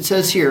 it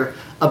says here,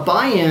 a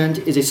buy-in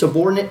is a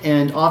subordinate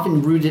end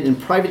often rooted in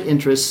private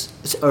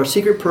interests or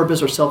secret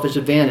purpose or selfish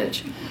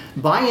advantage.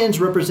 Buy-ins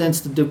represents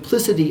the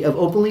duplicity of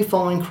openly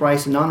following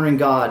Christ and honoring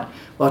God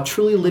while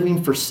truly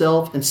living for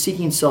self and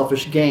seeking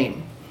selfish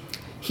gain.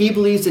 He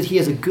believes that he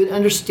has a good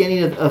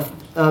understanding of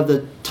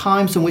the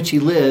times in which he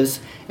lives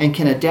and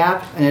can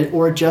adapt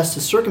or adjust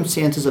to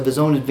circumstances of his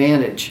own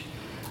advantage.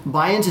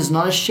 Buy-ins is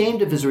not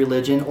ashamed of his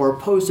religion or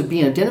opposed to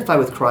being identified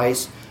with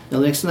Christ, the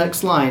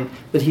next line,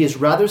 but he is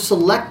rather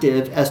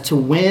selective as to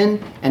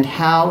when and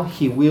how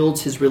he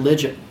wields his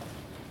religion.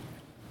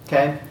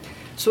 Okay?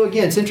 So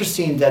again, it's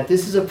interesting that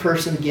this is a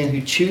person, again, who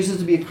chooses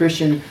to be a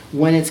Christian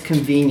when it's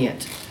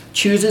convenient,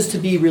 chooses to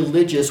be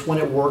religious when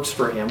it works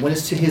for him, when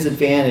it's to his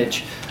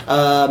advantage.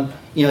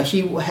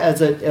 He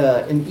has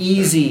an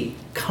easy,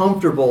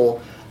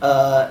 comfortable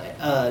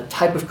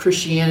type of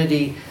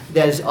Christianity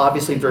that is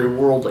obviously very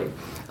worldly.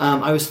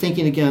 I was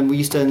thinking again, we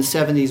used to, in the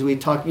 70s, we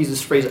use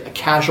this phrase, a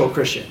casual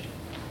Christian,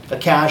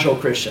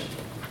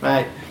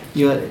 right?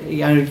 You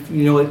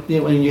know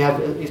when you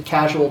have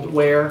casual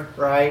wear,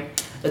 right?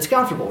 It's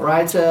comfortable,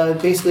 right? So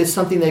basically, it's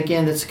something that,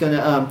 again, that's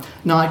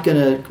not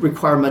gonna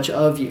require much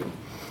of you.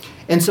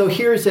 And so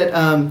here is that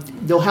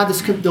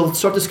they'll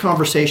start this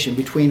conversation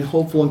between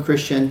hopeful and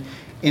Christian,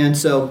 and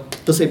so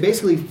they'll say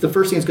basically the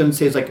first thing it's going to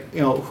say is like,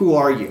 who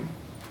are you?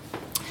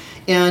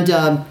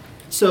 And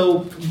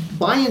so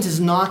Buy-ins is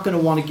not going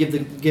to want to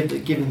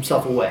give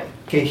himself away.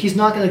 Okay, he's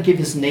not going to give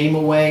his name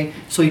away,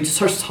 so he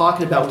starts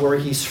talking about where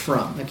he's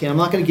from. Okay, I'm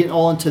not going to get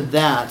all into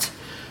that.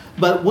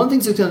 But one thing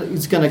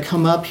that's going to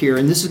come up here,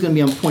 and this is going to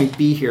be on point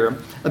B here,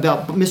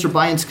 about Mr.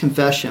 Buy-in's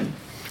confession.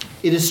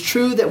 It is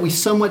true that we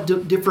somewhat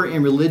differ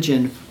in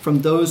religion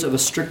from those of a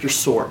stricter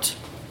sort.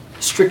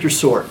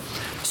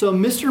 So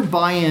Mr.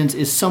 Buy-ins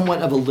is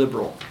somewhat of a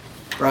liberal,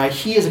 right?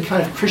 He is a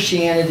kind of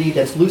Christianity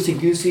that's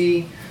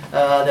loosey-goosey,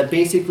 that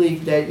basically,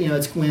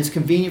 when it's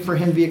convenient for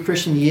him to be a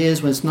Christian, he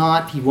is. When it's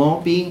not, he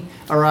won't be,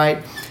 all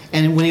right?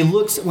 And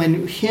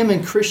when him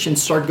and Christian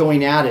start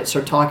going at it,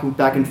 start talking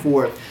back and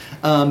forth,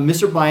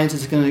 Mr. Bynes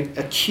is going to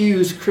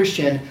accuse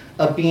Christian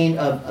of being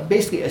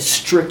basically a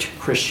strict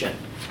Christian.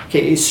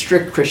 Okay, a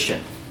strict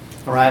Christian.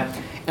 All right?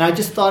 And I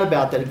just thought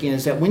about that again,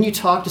 is that when you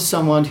talk to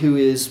someone who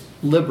is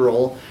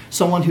liberal,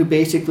 someone who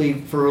basically,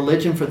 for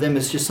religion, for them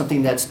is just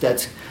something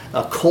that's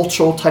a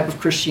cultural type of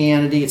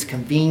Christianity, it's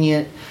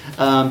convenient,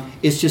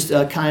 it's just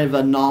a kind of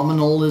a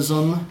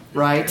nominalism,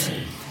 right?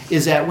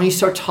 Is that when you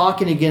start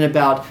talking again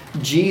about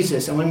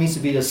Jesus and what it means to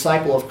be a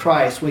disciple of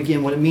Christ, what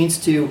it means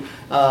to,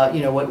 what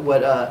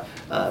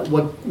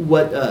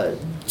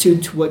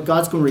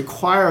God's going to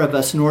require of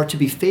us in order to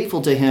be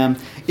faithful to Him,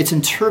 it's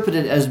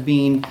interpreted as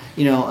being,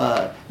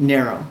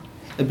 narrow,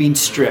 being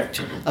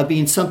strict,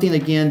 being something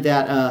again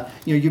that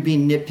you're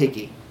being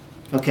nitpicky.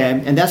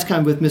 Okay, and that's kind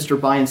of with Mr.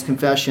 Bynes'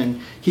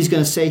 confession. He's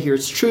going to say here,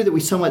 it's true that we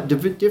somewhat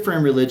differ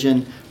in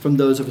religion from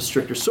those of a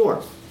stricter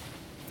sort.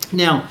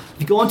 Now,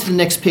 if you go on to the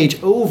next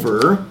page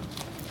over,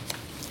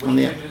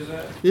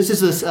 this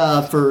is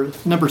for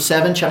number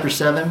 7, chapter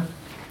 7,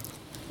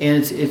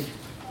 and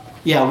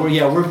we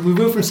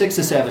moved from 6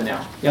 to 7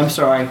 now. Yeah, I'm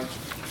sorry.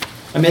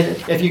 I mean,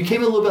 if you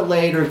came a little bit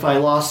late or if I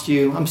lost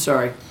you, I'm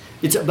sorry.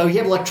 But we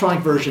have an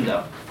electronic version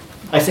though.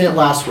 I said it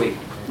last week.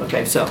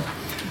 Okay, so.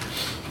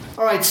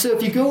 All right, so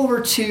if you go over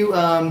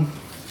to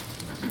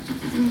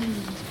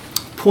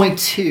point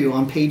 2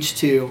 on page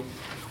 2,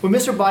 when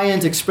Mr.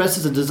 Bynes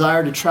expresses a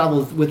desire to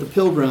travel with the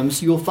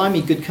pilgrims, you will find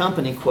me good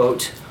company,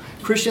 quote,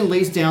 Christian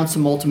lays down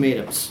some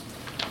ultimatums.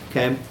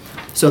 Okay,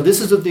 so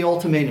this is the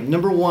ultimatum.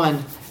 Number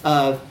 1,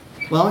 I'm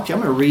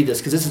going to read this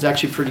because this is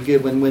actually pretty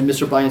good when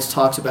Mr. Bynes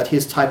talks about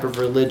his type of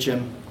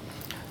religion.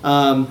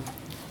 Let's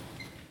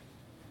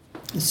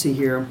see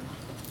here.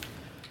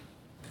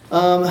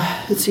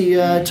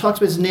 It talks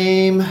about his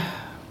name.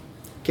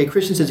 Okay,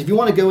 Christian says, if you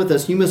want to go with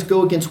us, you must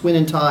go against wind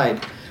and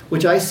tide,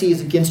 which I see is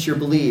against your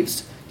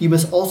beliefs. You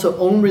must also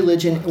own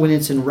religion when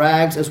it's in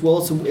rags as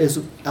well as it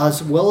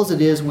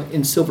is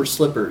in silver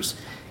slippers,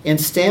 and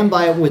stand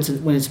by it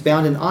when it's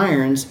bound in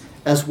irons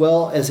as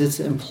well as it's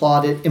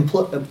applauded in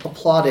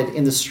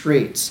the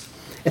streets.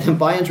 And then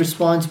Bynes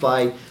responds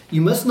by,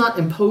 you must not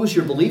impose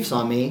your beliefs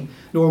on me,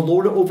 nor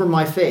lord over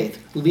my faith.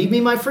 Leave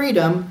me my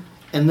freedom,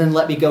 and then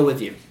let me go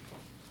with you.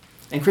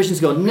 And Christians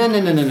go, no.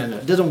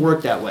 It doesn't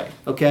work that way,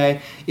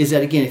 okay? Is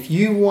that, again, if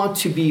you want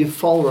to be a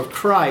follower of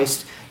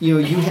Christ,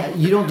 you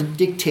don't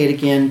dictate,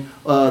 again,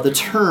 the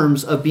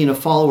terms of being a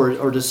follower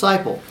or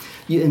disciple.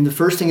 And the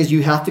first thing is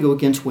you have to go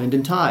against wind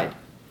and tide.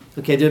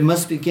 Okay, there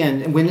must be,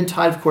 again, and wind and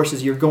tide, of course,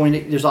 is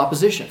there's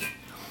opposition.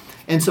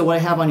 And so what I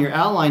have on your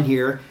outline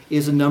here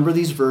is a number of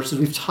these verses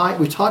we've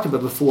talked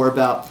about before,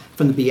 about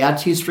from the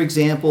Beatitudes, for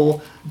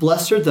example,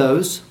 blessed are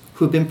those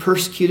who have been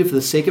persecuted for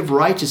the sake of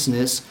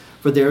righteousness,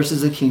 for theirs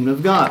is the kingdom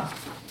of God.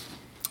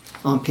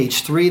 On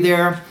page 3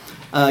 there,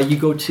 you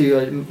go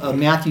to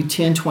Matthew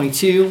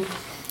 10:22.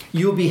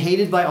 You will be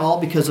hated by all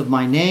because of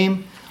my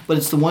name, but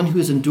it's the one who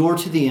has endured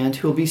to the end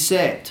who will be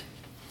saved.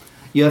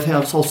 You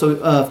have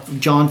also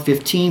John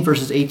 15,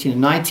 verses 18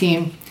 and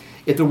 19.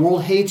 If the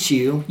world hates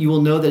you, you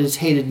will know that it's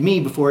hated me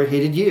before it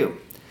hated you.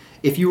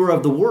 If you were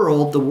of the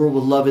world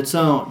will love its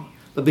own.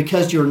 But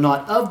because you are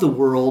not of the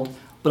world,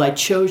 but I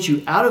chose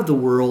you out of the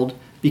world,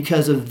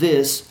 because of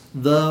this,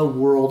 the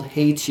world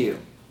hates you.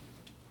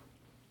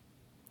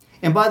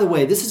 And by the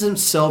way, this doesn't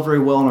sell very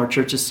well in our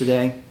churches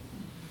today.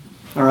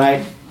 All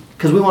right?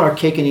 Because we want our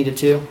cake and eat it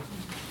too.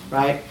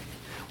 Right?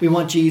 We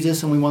want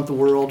Jesus and we want the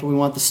world. We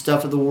want the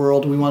stuff of the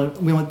world. We want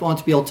to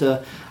be able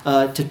to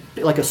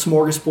like a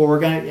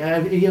smorgasbord.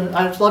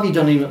 A lot of you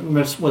don't even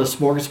know what a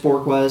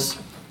smorgasbord was.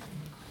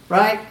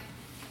 Right?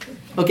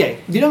 Okay,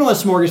 if you don't know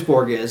what a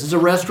smorgasbord is, it's a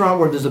restaurant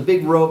where there's a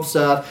big row of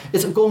stuff.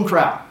 It's a Golden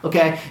Corral,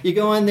 okay? You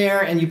go in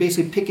there and you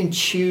basically pick and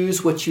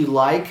choose what you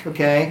like,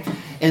 okay?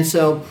 And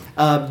so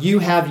you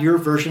have your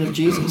version of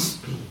Jesus,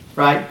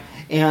 right?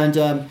 And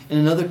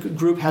another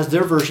group has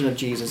their version of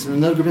Jesus, and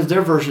another group has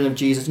their version of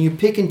Jesus. And you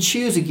pick and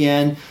choose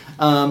again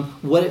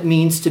what it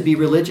means to be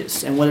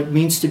religious, and what it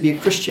means to be a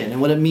Christian,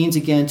 and what it means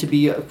again to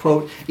be,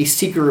 quote, a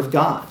seeker of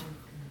God,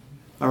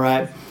 all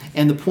right?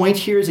 And the point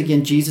here is,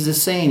 again, Jesus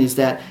is saying is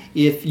that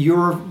if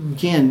you're,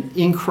 again,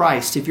 in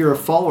Christ, if you're a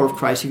follower of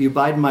Christ, if you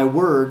abide in my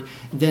word,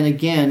 then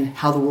again,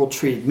 how the world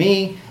treated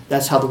me,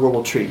 that's how the world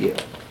will treat you.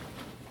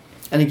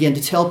 And again,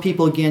 to tell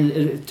people,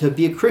 again, to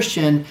be a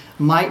Christian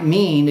might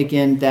mean,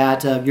 again,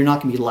 that you're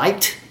not going to be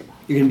liked,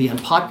 you're going to be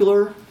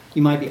unpopular,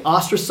 you might be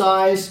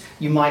ostracized,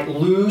 you might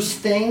lose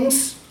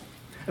things.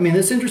 I mean,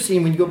 it's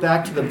interesting when you go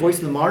back to the Voice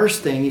of the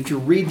Martyrs thing, if you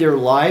read their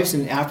lives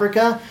in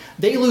Africa,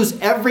 they lose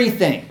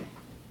everything.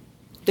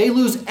 They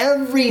lose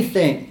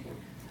everything.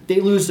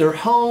 They lose their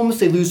homes,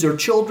 they lose their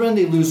children,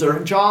 they lose their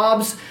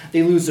jobs,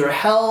 they lose their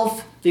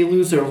health, they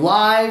lose their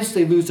lives,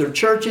 they lose their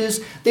churches.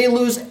 They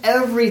lose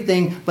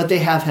everything, but they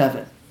have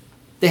heaven.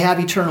 They have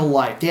eternal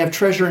life. They have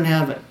treasure in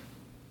heaven.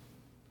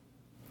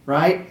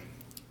 Right?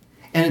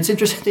 And it's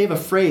interesting, they have a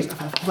phrase.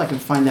 I hope I can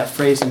find that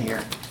phrase in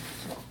here.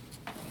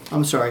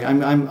 I'm sorry, I'm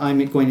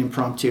going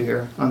impromptu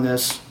here on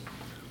this.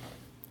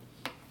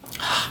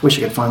 Wish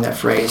I could find that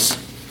phrase.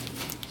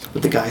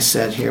 what the guy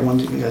said here. One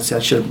thing I said,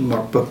 I should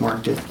have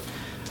bookmarked it.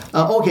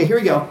 Okay, here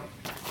we go.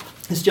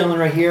 This gentleman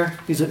right here,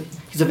 he's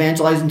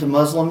evangelizing to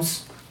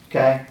Muslims,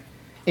 okay?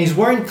 And he's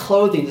wearing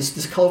clothing,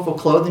 this colorful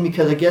clothing,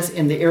 because I guess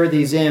in the area that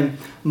he's in,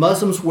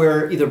 Muslims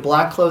wear either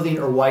black clothing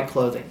or white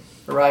clothing,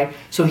 all right?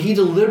 So he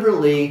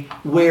deliberately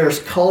wears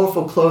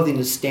colorful clothing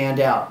to stand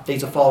out that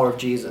he's a follower of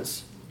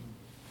Jesus.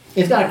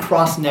 He's got a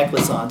cross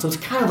necklace on, so it's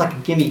kind of like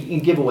a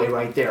giveaway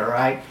right there,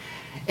 right?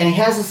 And he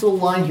has this little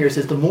line here. It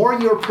says, the more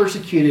you're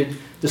persecuted,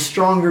 the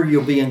stronger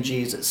you'll be in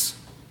Jesus.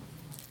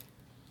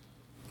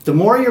 The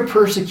more you're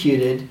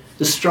persecuted,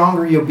 the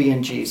stronger you'll be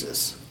in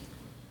Jesus.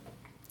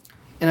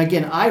 And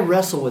again, I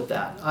wrestle with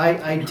that.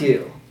 I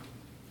do.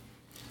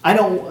 I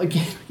don't,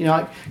 again,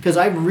 because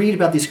I read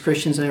about these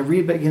Christians and I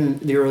read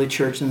about the early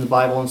church and the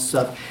Bible and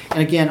stuff. And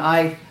again,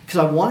 because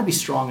I want to be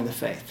strong in the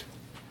faith.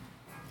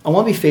 I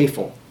want to be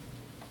faithful.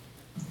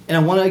 And I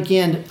want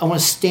to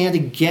stand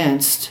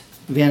against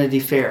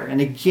Vanity Fair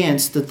and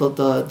against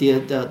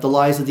the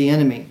lies of the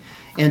enemy.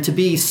 And to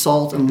be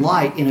salt and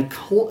light in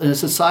a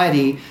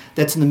society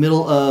that's in the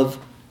middle of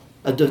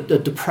a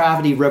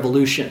depravity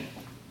revolution.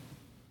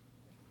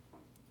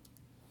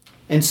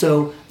 And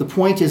so the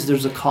point is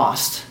there's a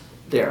cost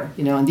there,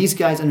 and these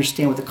guys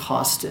understand what the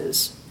cost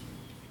is.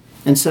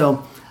 And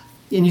so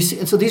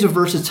these are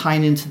verses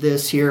tying into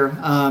this here.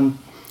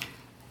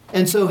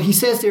 And so he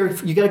says there,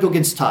 you got to go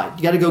against the tide.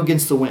 You got to go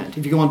against the wind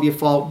if you want to be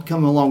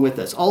come along with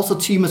us. Also,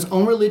 too, you must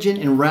own religion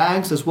in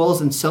rags as well as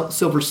in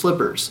silver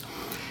slippers.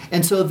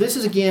 And so this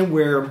is again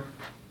where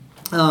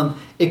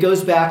it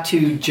goes back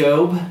to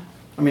Job.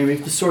 I mean,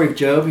 the story of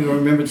Job, you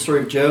remember the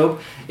story of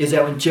Job, is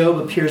that when Job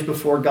appears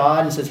before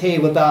God and says, hey,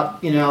 what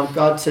about,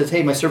 God says,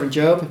 hey, my servant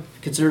Job,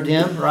 considered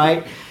him,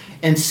 right?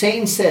 And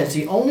Satan says,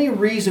 the only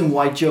reason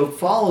why Job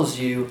follows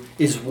you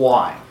is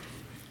why?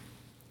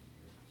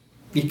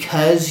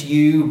 Because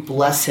you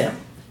bless him,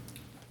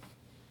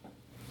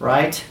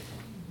 right?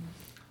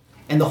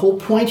 And the whole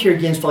point here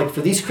again is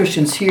for these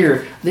Christians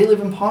here, they live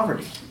in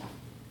poverty.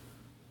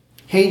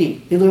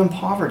 Haiti, they live in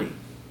poverty,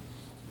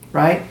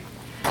 right?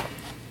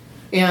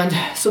 And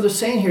so they're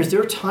saying here is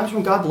there are times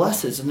when God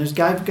blesses and there's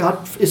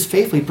God is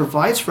faithful, He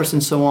provides for us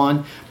and so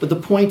on. But the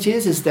point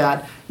is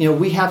that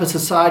we have a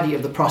society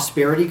of the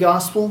prosperity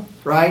gospel,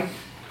 right?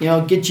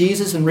 Get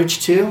Jesus and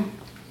rich too.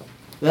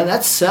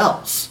 That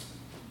sells,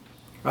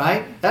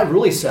 right? That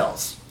really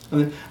sells. I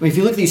mean, if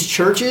you look at these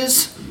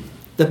churches,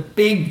 the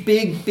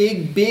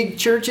big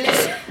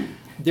churches,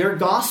 their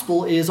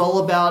gospel is all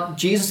about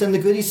Jesus and the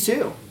goodies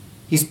too.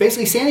 He's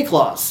basically Santa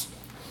Claus.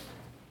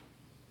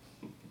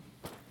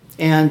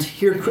 And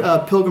here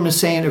Pilgrim is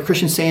saying, or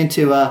Christian saying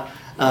to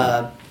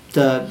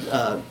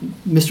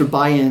Mr.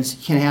 Buy-ins,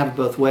 you can't have it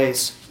both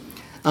ways.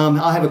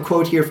 I'll have a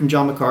quote here from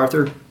John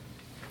MacArthur.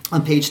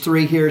 On page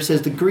 3 here, it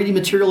says, the greedy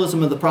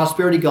materialism of the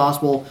prosperity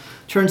gospel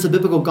turns the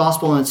biblical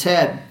gospel on its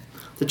head.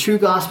 The true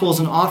gospel is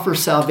an offer of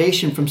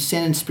salvation from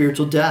sin and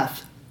spiritual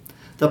death.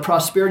 The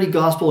prosperity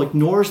gospel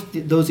ignores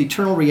those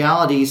eternal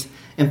realities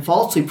and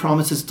falsely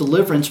promises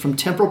deliverance from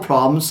temporal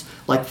problems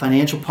like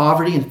financial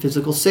poverty and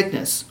physical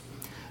sickness.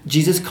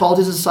 Jesus called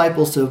his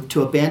disciples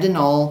to abandon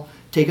all,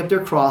 take up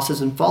their crosses,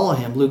 and follow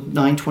him, Luke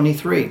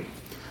 9:23.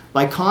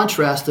 By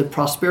contrast, the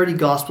prosperity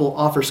gospel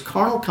offers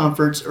carnal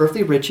comforts,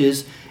 earthly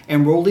riches,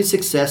 and worldly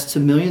success to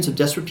millions of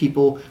desperate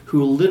people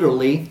who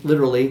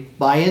literally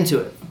buy into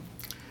it.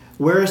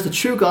 Whereas the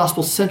true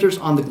gospel centers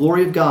on the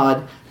glory of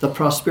God, the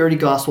prosperity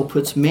gospel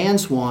puts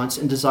man's wants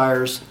and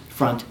desires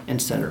front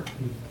and center.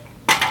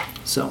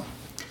 So,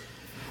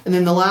 and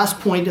then the last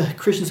point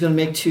Christian's going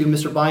to make to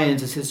Mr.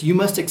 Buy-ins is says, you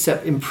must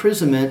accept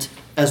imprisonment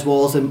as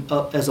well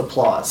as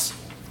applause.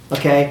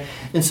 Okay?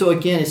 And so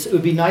again, it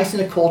would be nice in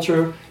a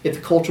culture if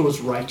the culture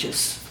was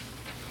righteous.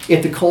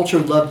 If the culture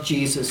loved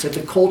Jesus. If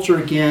the culture,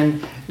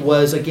 again,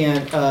 was,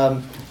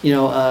 the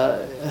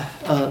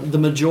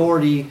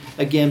majority,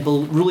 again,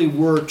 really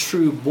were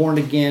true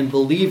born-again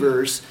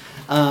believers,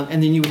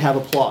 and then you would have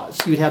applause.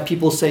 You would have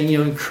people saying,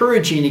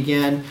 encouraging,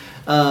 again,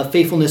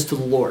 faithfulness to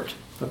the Lord.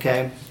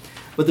 Okay?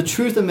 But the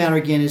truth of the matter,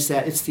 again, is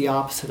that it's the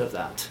opposite of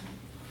that.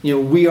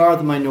 We are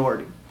the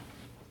minority.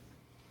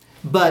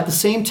 But at the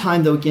same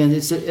time, though, again,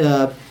 it's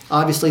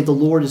obviously the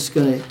Lord is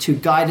going to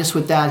guide us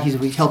with that. He's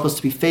going to help us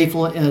to be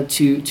faithful,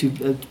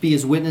 to be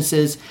His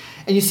witnesses.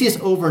 And you see this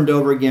over and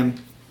over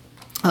again.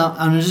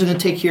 I'm just going to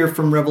take here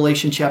from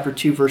Revelation chapter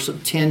 2, verse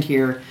 10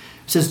 here.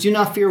 It says, do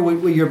not fear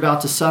what you're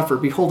about to suffer.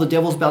 Behold, the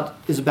devil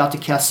is about to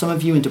cast some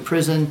of you into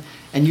prison,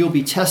 and you will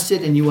be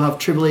tested, and you will have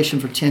tribulation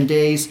for 10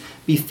 days.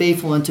 Be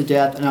faithful unto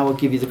death, and I will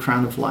give you the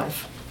crown of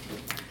life.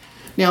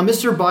 Now,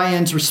 Mr.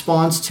 Buy-in's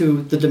response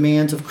to the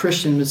demands of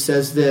Christians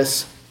says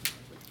this,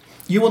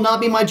 you will not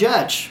be my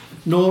judge,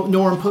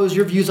 nor impose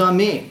your views on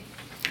me.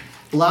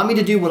 Allow me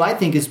to do what I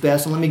think is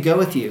best, and let me go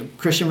with you.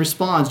 Christian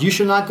responds, you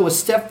shall not go a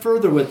step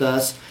further with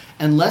us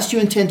unless you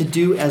intend to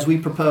do as we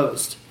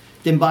proposed.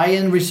 Then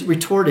Buy-in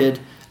retorted,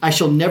 I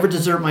shall never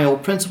desert my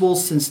old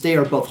principles, since they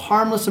are both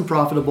harmless and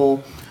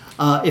profitable.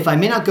 If I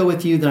may not go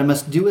with you, then I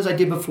must do as I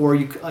did before.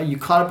 You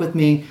caught up with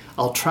me.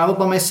 I'll travel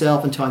by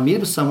myself until I meet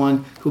with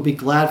someone who will be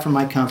glad for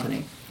my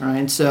company. All right,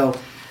 and so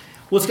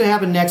what's going to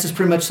happen next is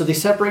pretty much, so they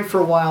separate for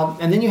a while,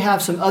 and then you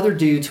have some other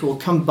dudes who will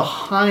come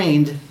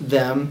behind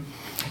them,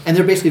 and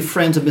they're basically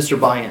friends of Mr.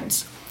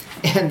 Buy-ins.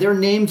 And their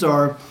names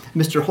are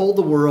Mr. Hold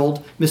the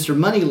World, Mr.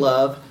 Money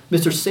Love,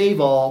 Mr. Save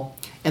All,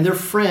 and they're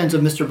friends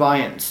of Mr.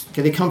 Buy-ins.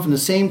 Okay, they come from the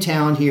same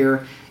town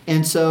here,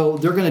 and so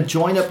they're going to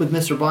join up with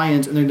Mr.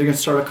 Buy-ins, and they're going to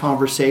start a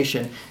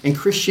conversation. And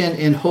Christian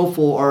and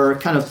Hopeful are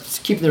kind of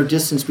keeping their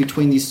distance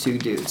between these two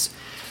dudes.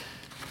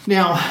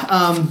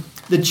 Now,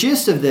 the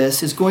gist of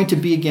this is going to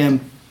be,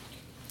 again,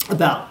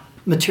 about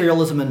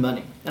materialism and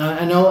money. And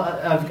I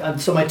know,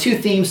 so my two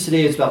themes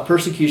today is about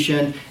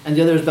persecution, and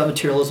the other is about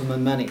materialism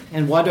and money.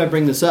 And why do I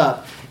bring this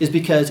up? Is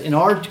because in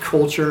our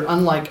culture,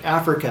 unlike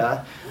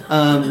Africa,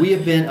 we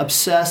have been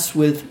obsessed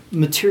with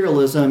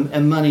materialism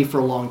and money for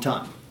a long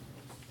time.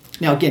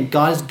 Now, again,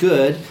 God is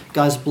good.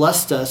 God has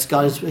blessed us.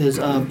 God has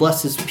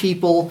blessed His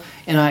people,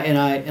 and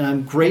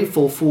I'm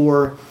grateful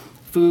for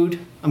food.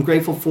 I'm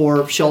grateful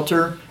for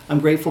shelter. I'm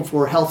grateful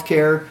for health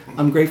care.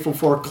 I'm grateful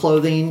for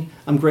clothing.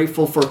 I'm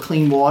grateful for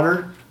clean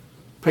water.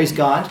 Praise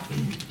God,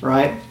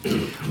 right?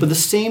 But at the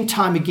same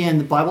time, again,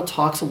 the Bible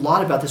talks a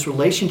lot about this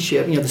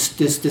relationship,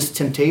 this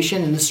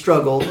temptation and this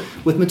struggle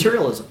with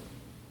materialism,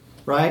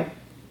 right?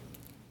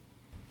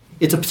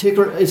 It's a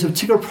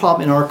particular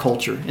problem in our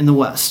culture in the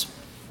West.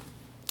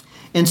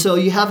 And so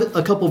you have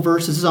a couple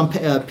verses. This is on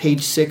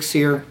page 6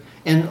 here,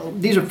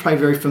 and these are probably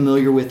very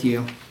familiar with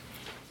you.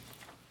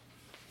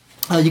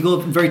 You go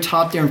up very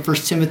top there in 1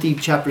 Timothy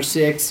chapter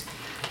 6.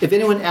 If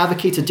anyone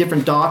advocates a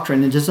different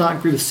doctrine and does not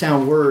agree with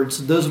sound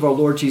words, those of our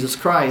Lord Jesus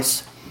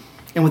Christ,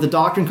 and with the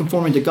doctrine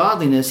conforming to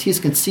godliness, he is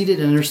conceited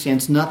and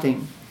understands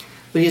nothing.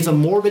 But he has a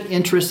morbid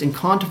interest in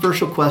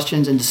controversial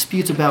questions and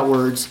disputes about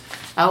words,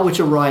 out which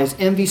arise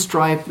envy,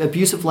 strife,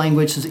 abusive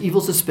language,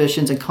 evil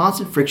suspicions, and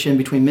constant friction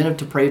between men of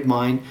depraved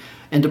mind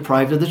and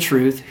deprived of the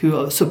truth,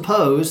 who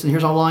suppose, and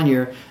here's our line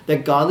here,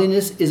 that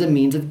godliness is a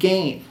means of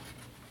gain.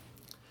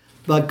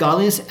 But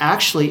godliness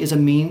actually is a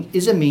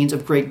means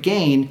of great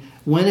gain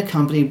when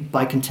accompanied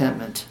by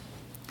contentment.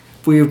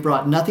 For we have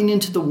brought nothing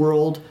into the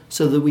world,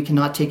 so that we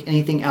cannot take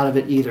anything out of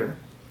it either.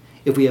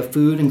 If we have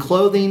food and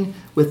clothing,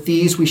 with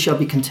these we shall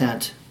be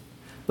content.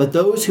 But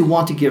those who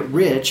want to get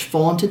rich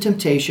fall into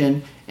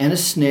temptation and a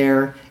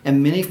snare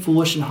and many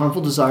foolish and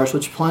harmful desires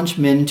which plunge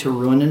men into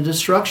ruin and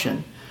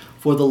destruction.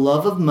 For the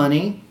love of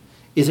money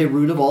is a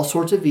root of all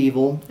sorts of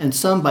evil, and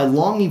some by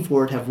longing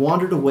for it have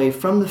wandered away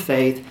from the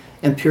faith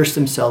and pierced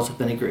themselves with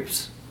many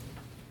griefs.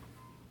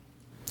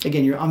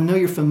 Again, I know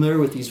you're familiar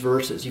with these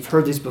verses. You've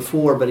heard these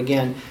before, but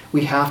again,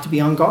 we have to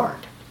be on guard.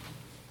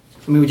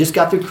 I mean, we just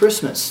got through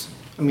Christmas.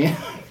 I mean,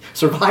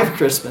 survived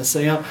Christmas.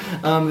 That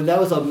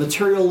was a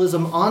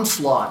materialism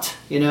onslaught,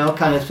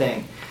 kind of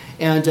thing.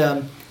 And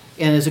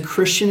as a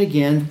Christian,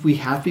 again, we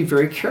have to be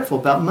very careful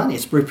about money.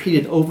 It's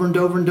repeated over and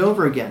over and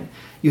over again.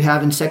 You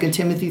have in 2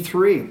 Timothy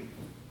 3.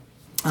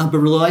 But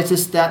realize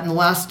this, that in the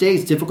last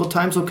days, difficult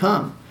times will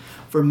come.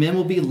 For men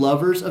will be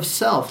lovers of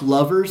self,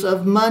 lovers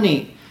of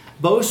money,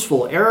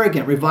 boastful,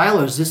 arrogant,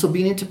 revilers,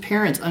 disobedient to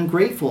parents,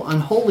 ungrateful,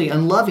 unholy,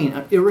 unloving,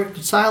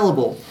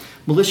 irreconcilable,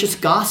 malicious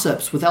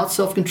gossips, without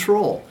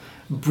self-control,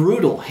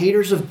 brutal,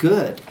 haters of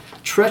good,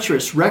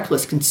 treacherous,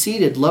 reckless,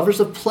 conceited,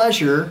 lovers of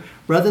pleasure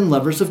rather than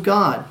lovers of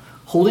God,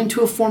 holding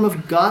to a form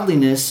of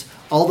godliness,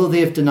 although they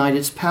have denied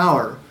its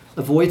power.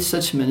 Avoid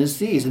such men as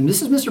these. And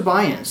this is Mr.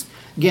 Buy-ins.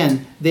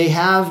 Again, they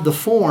have the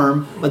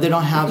form, but they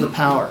don't have the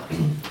power,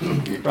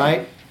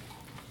 right?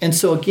 And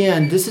so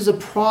again, this is a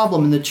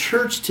problem in the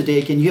church today.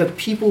 Again, you have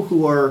people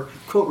who are,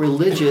 quote,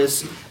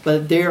 religious,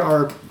 but they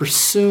are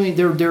pursuing,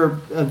 they're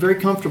very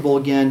comfortable,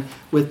 again,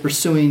 with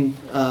pursuing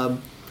a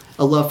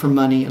love for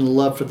money and a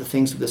love for the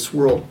things of this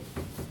world.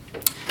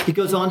 He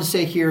goes on to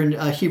say here in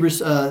Hebrews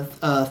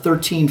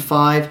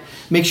 13:5,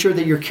 make sure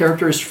that your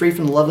character is free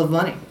from the love of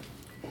money,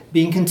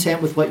 being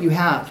content with what you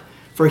have.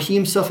 For he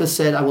himself has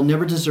said, I will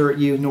never desert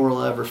you, nor will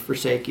I ever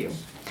forsake you.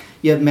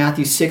 You have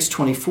Matthew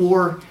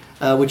 6:24,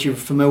 which you're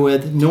familiar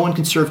with. No one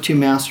can serve two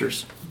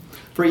masters.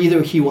 For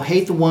either he will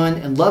hate the one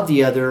and love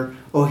the other,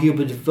 or he will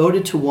be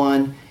devoted to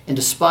one and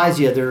despise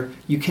the other.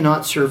 You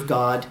cannot serve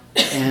God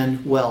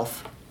and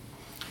wealth.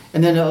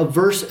 And then a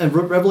verse in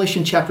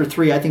Revelation chapter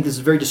 3, I think this is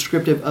very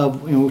descriptive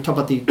of, we talk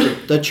about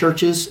the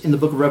churches in the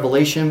book of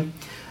Revelation,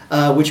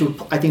 which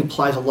I think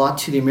applies a lot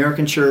to the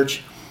American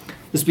church.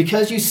 It's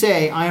because you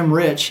say, I am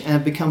rich and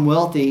have become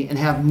wealthy and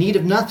have need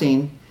of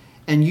nothing,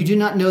 and you do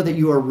not know that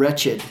you are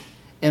wretched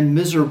and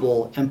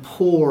miserable and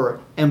poor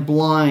and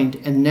blind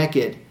and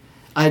naked.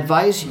 I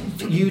advise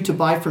you to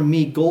buy from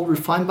me gold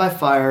refined by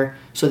fire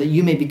so that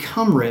you may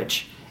become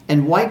rich,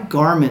 and white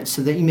garments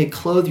so that you may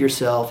clothe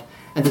yourself,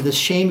 and that the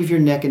shame of your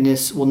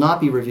nakedness will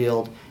not be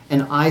revealed,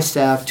 and eye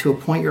salve to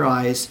appoint your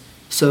eyes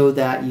so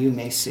that you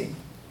may see.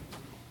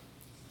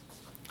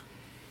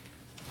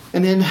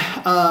 And then,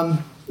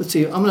 let's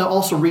see, I'm going to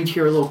also read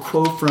here a little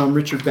quote from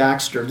Richard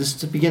Baxter.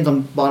 This begins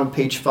on bottom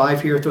page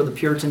 5 here. Throw the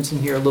Puritans in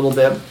here a little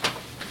bit.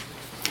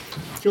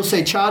 He'll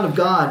say, child of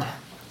God,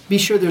 be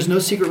sure there's no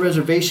secret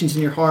reservations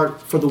in your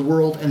heart for the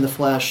world and the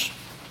flesh.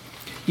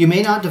 You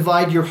may not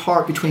divide your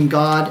heart between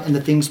God and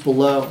the things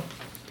below.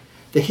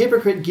 The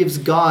hypocrite gives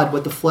God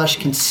what the flesh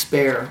can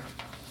spare.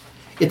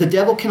 If the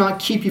devil cannot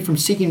keep you from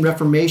seeking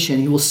reformation,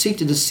 he will seek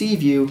to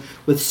deceive you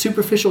with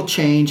superficial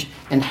change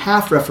and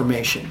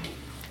half-reformation.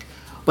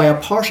 By a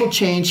partial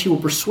change, he will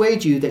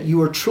persuade you that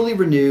you are truly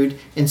renewed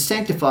and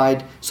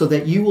sanctified so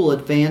that you will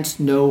advance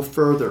no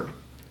further.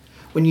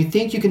 When you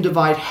think you can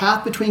divide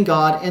half between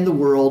God and the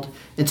world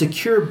and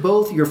secure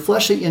both your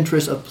fleshly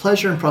interests of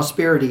pleasure and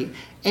prosperity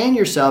and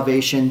your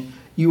salvation,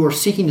 you are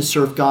seeking to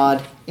serve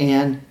God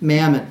and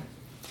mammon.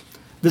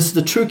 This is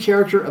the true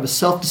character of a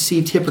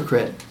self-deceived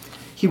hypocrite.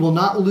 He will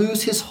not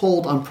lose his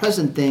hold on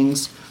present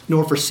things,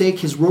 nor forsake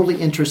his worldly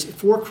interests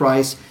for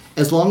Christ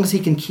as long as he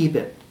can keep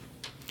it.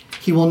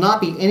 He will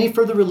not be any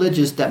further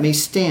religious that may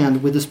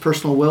stand with his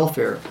personal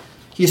welfare.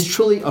 He is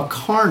truly a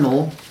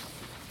carnal,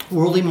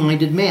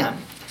 worldly-minded man.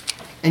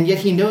 And yet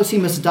he knows he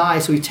must die,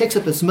 so he takes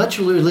up as much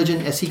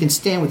religion as he can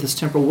stand with his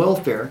temporal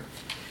welfare.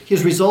 He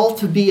is resolved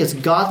to be as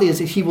godly as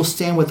he will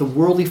stand with a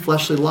worldly,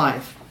 fleshly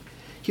life.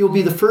 He will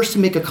be the first to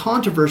make a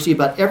controversy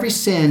about every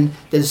sin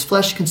that his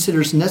flesh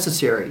considers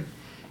necessary.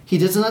 He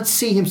does not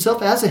see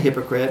himself as a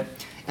hypocrite,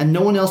 and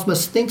no one else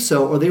must think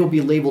so, or they will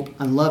be labeled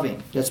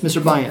unloving. That's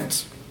Mr.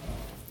 Byans.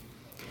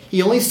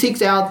 He only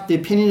seeks out the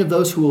opinion of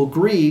those who will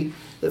agree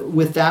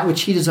with that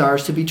which he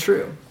desires to be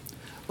true.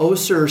 O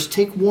sirs,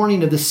 take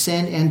warning of this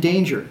sin and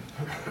danger.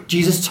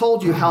 Jesus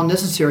told you how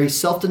necessary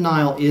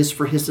self-denial is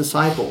for his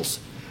disciples.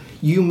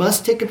 You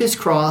must take up his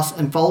cross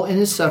and follow in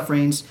his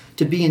sufferings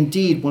to be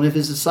indeed one of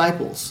his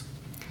disciples.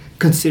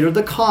 Consider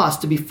the cost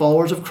to be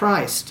followers of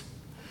Christ.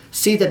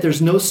 See that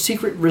there's no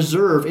secret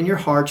reserve in your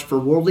hearts for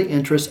worldly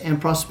interests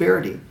and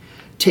prosperity.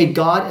 Take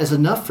God as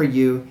enough for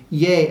you,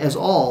 yea, as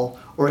all,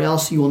 or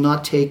else you will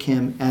not take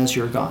him as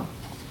your God.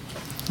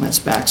 That's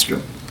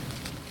Baxter.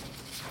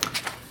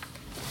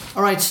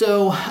 All right,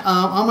 so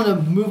I'm going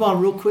to move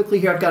on real quickly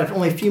here. I've got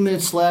only a few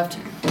minutes left.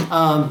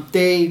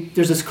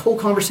 There's this whole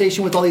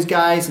conversation with all these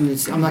guys, and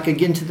I'm not going to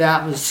get into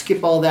that. I'm going to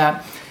skip all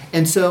that.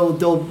 And so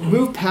they'll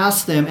move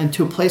past them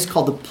into a place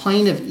called the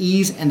Plain of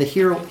Ease and the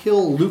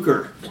Hill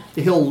Lucre.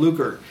 The Hill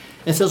Lucre.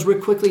 And it says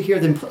real quickly here,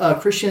 then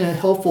Christian and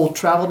Hopeful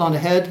traveled on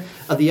ahead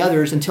of the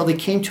others until they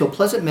came to a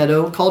pleasant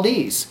meadow called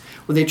Ease,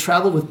 where they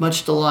traveled with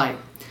much delight.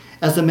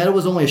 As the meadow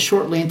was only a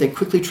short length, they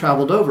quickly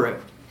traveled over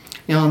it.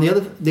 Now, on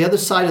the other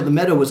side of the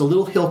meadow was a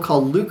little hill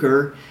called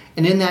Lucre,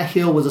 and in that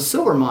hill was a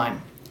silver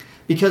mine.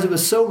 Because it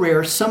was so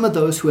rare, some of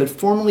those who had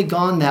formerly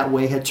gone that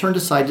way had turned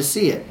aside to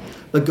see it.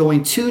 But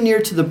going too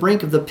near to the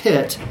brink of the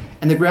pit,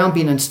 and the ground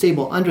being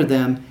unstable under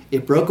them,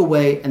 it broke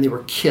away, and they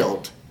were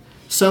killed.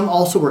 Some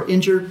also were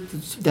injured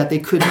that they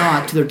could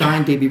not, to their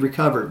dying day, be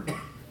recovered.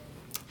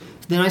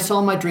 Then I saw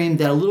in my dream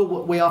that a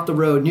little way off the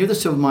road, near the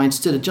silver mine,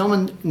 stood a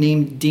gentleman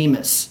named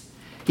Demas.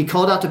 He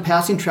called out to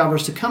passing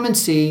travelers to come and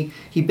see.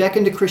 He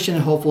beckoned to Christian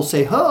and Hopeful,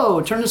 say,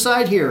 "Ho, turn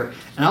aside here,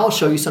 and I will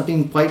show you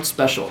something quite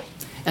special."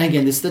 And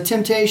again, this is the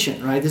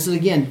temptation, right? This is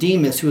again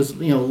Demas, who was,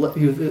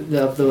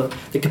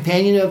 the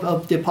companion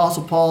of the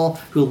Apostle Paul,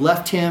 who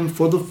left him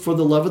for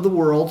the love of the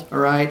world. All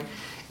right.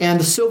 And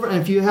the silver,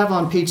 and if you have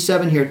on page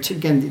 7 here,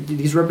 again,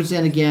 these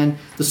represent again,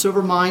 the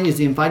silver mine is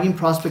the inviting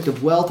prospect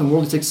of wealth and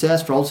worldly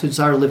success for all those who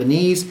desire to live in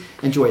ease,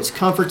 enjoy its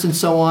comforts, and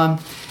so on.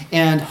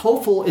 And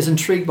Hopeful is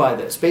intrigued by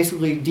this.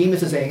 Basically,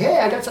 Demas is saying, "Hey,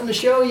 I got something to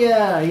show you.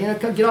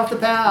 Come get off the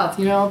path."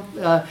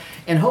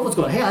 And Hopeful's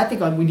going, "Hey, I think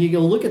we need to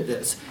go look at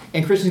this."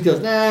 And Christian goes,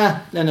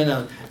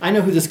 No. I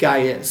know who this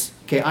guy is.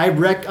 Okay, I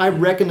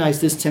recognize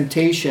this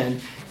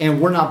temptation,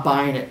 and we're not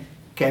buying it.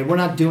 Okay, we're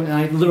not doing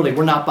it.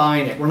 We're not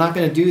buying it. We're not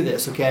going to do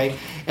this, okay?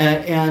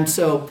 And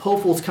so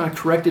Hopeful is kind of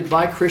corrected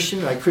by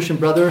Christian, like, "Christian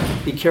brother,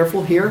 be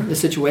careful here in the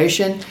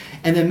situation."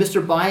 And then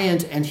Mr.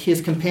 Byans and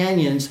his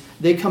companions,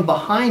 they come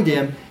behind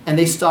him, and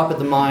they stop at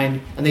the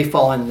mine, and they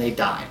fall in, and they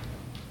die.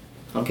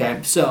 Okay,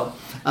 so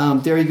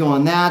there you go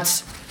on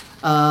that.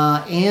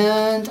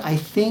 And I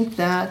think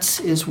that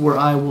is where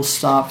I will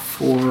stop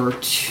for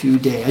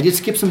today. I did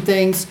skip some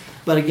things,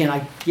 but again,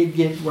 I did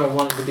get where I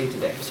wanted to be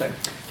today. So,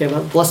 okay,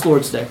 well, bless the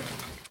Lord's day.